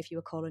team to give you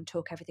a call and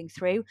talk everything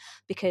through,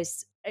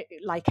 because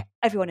like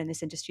everyone in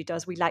this industry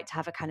does, we like to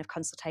have a kind of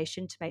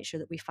consultation to make sure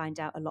that we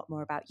find out a lot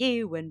more about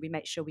you, and we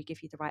make sure we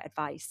give you the right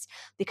advice,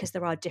 because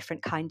there are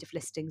different kind of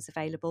listings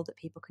available that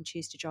people can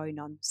choose to join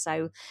on.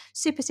 So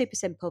super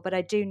simple, but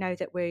I do know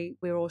that we're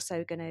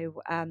also going to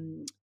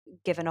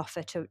give an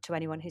offer to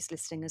anyone who's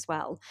listening as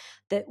well,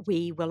 that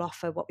we will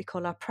offer what we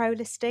call our pro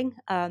listing,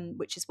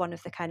 which is one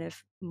of the kind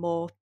of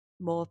more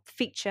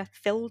feature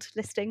filled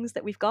listings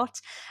that we've got,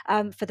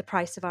 for the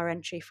price of our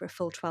entry for a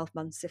full 12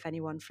 months. If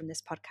anyone from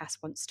this podcast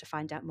wants to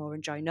find out more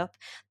and join up,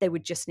 they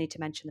would just need to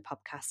mention the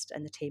podcast,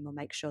 and the team will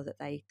make sure that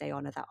they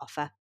honour that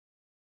offer.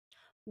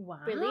 Wow.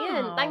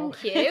 Brilliant,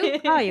 thank you.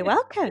 Oh, you're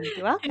welcome.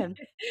 You're welcome.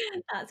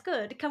 That's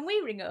good. Can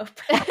we ring up?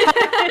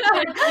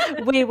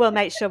 We will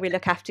make sure we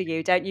look after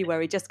you. Don't you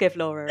worry. Just give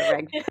Laura a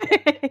ring.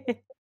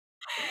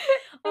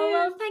 Oh,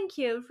 well, thank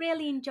you.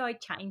 Really enjoyed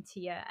chatting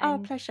to you.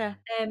 And, pleasure.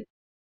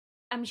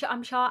 I'm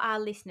sure our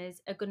listeners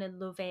are going to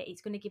love it.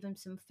 It's going to give them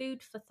some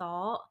food for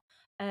thought.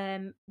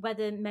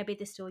 Whether maybe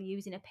they're still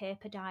using a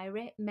paper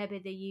diary,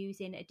 maybe they're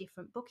using a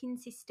different booking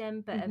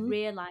system, but have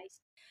realised,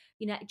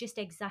 just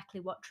exactly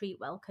what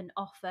Treatwell can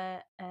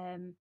offer.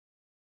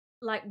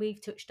 Like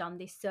we've touched on,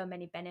 there's so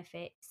many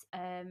benefits,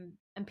 and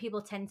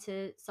people tend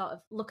to sort of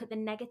look at the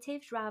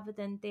negatives rather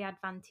than the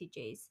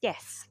advantages.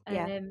 Yes.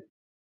 Yeah.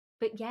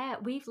 But yeah,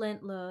 we've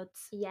learnt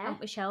loads, Yeah,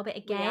 haven't we, Shell? But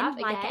we again, have,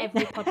 like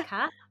every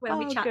podcast when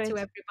we chat good. to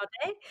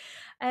everybody.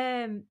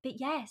 But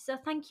yeah, so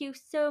thank you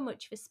so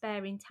much for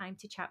sparing time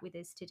to chat with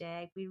us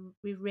today. We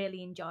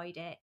really enjoyed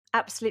it.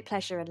 Absolute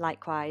pleasure, and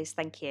likewise.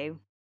 Thank you.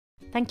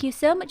 Thank you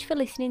so much for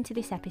listening to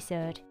this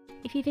episode.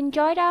 If you've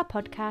enjoyed our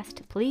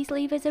podcast, please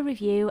leave us a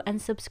review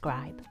and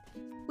subscribe.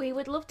 We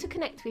would love to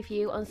connect with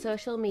you on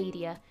social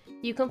media.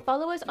 You can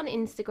follow us on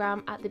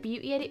Instagram at The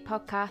Beauty Edit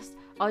Podcast,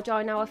 or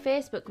join our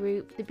Facebook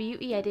group, The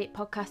Beauty Edit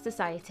Podcast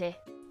Society.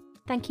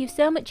 Thank you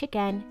so much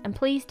again, and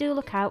please do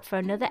look out for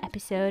another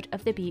episode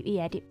of the Beauty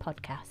Edit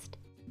Podcast.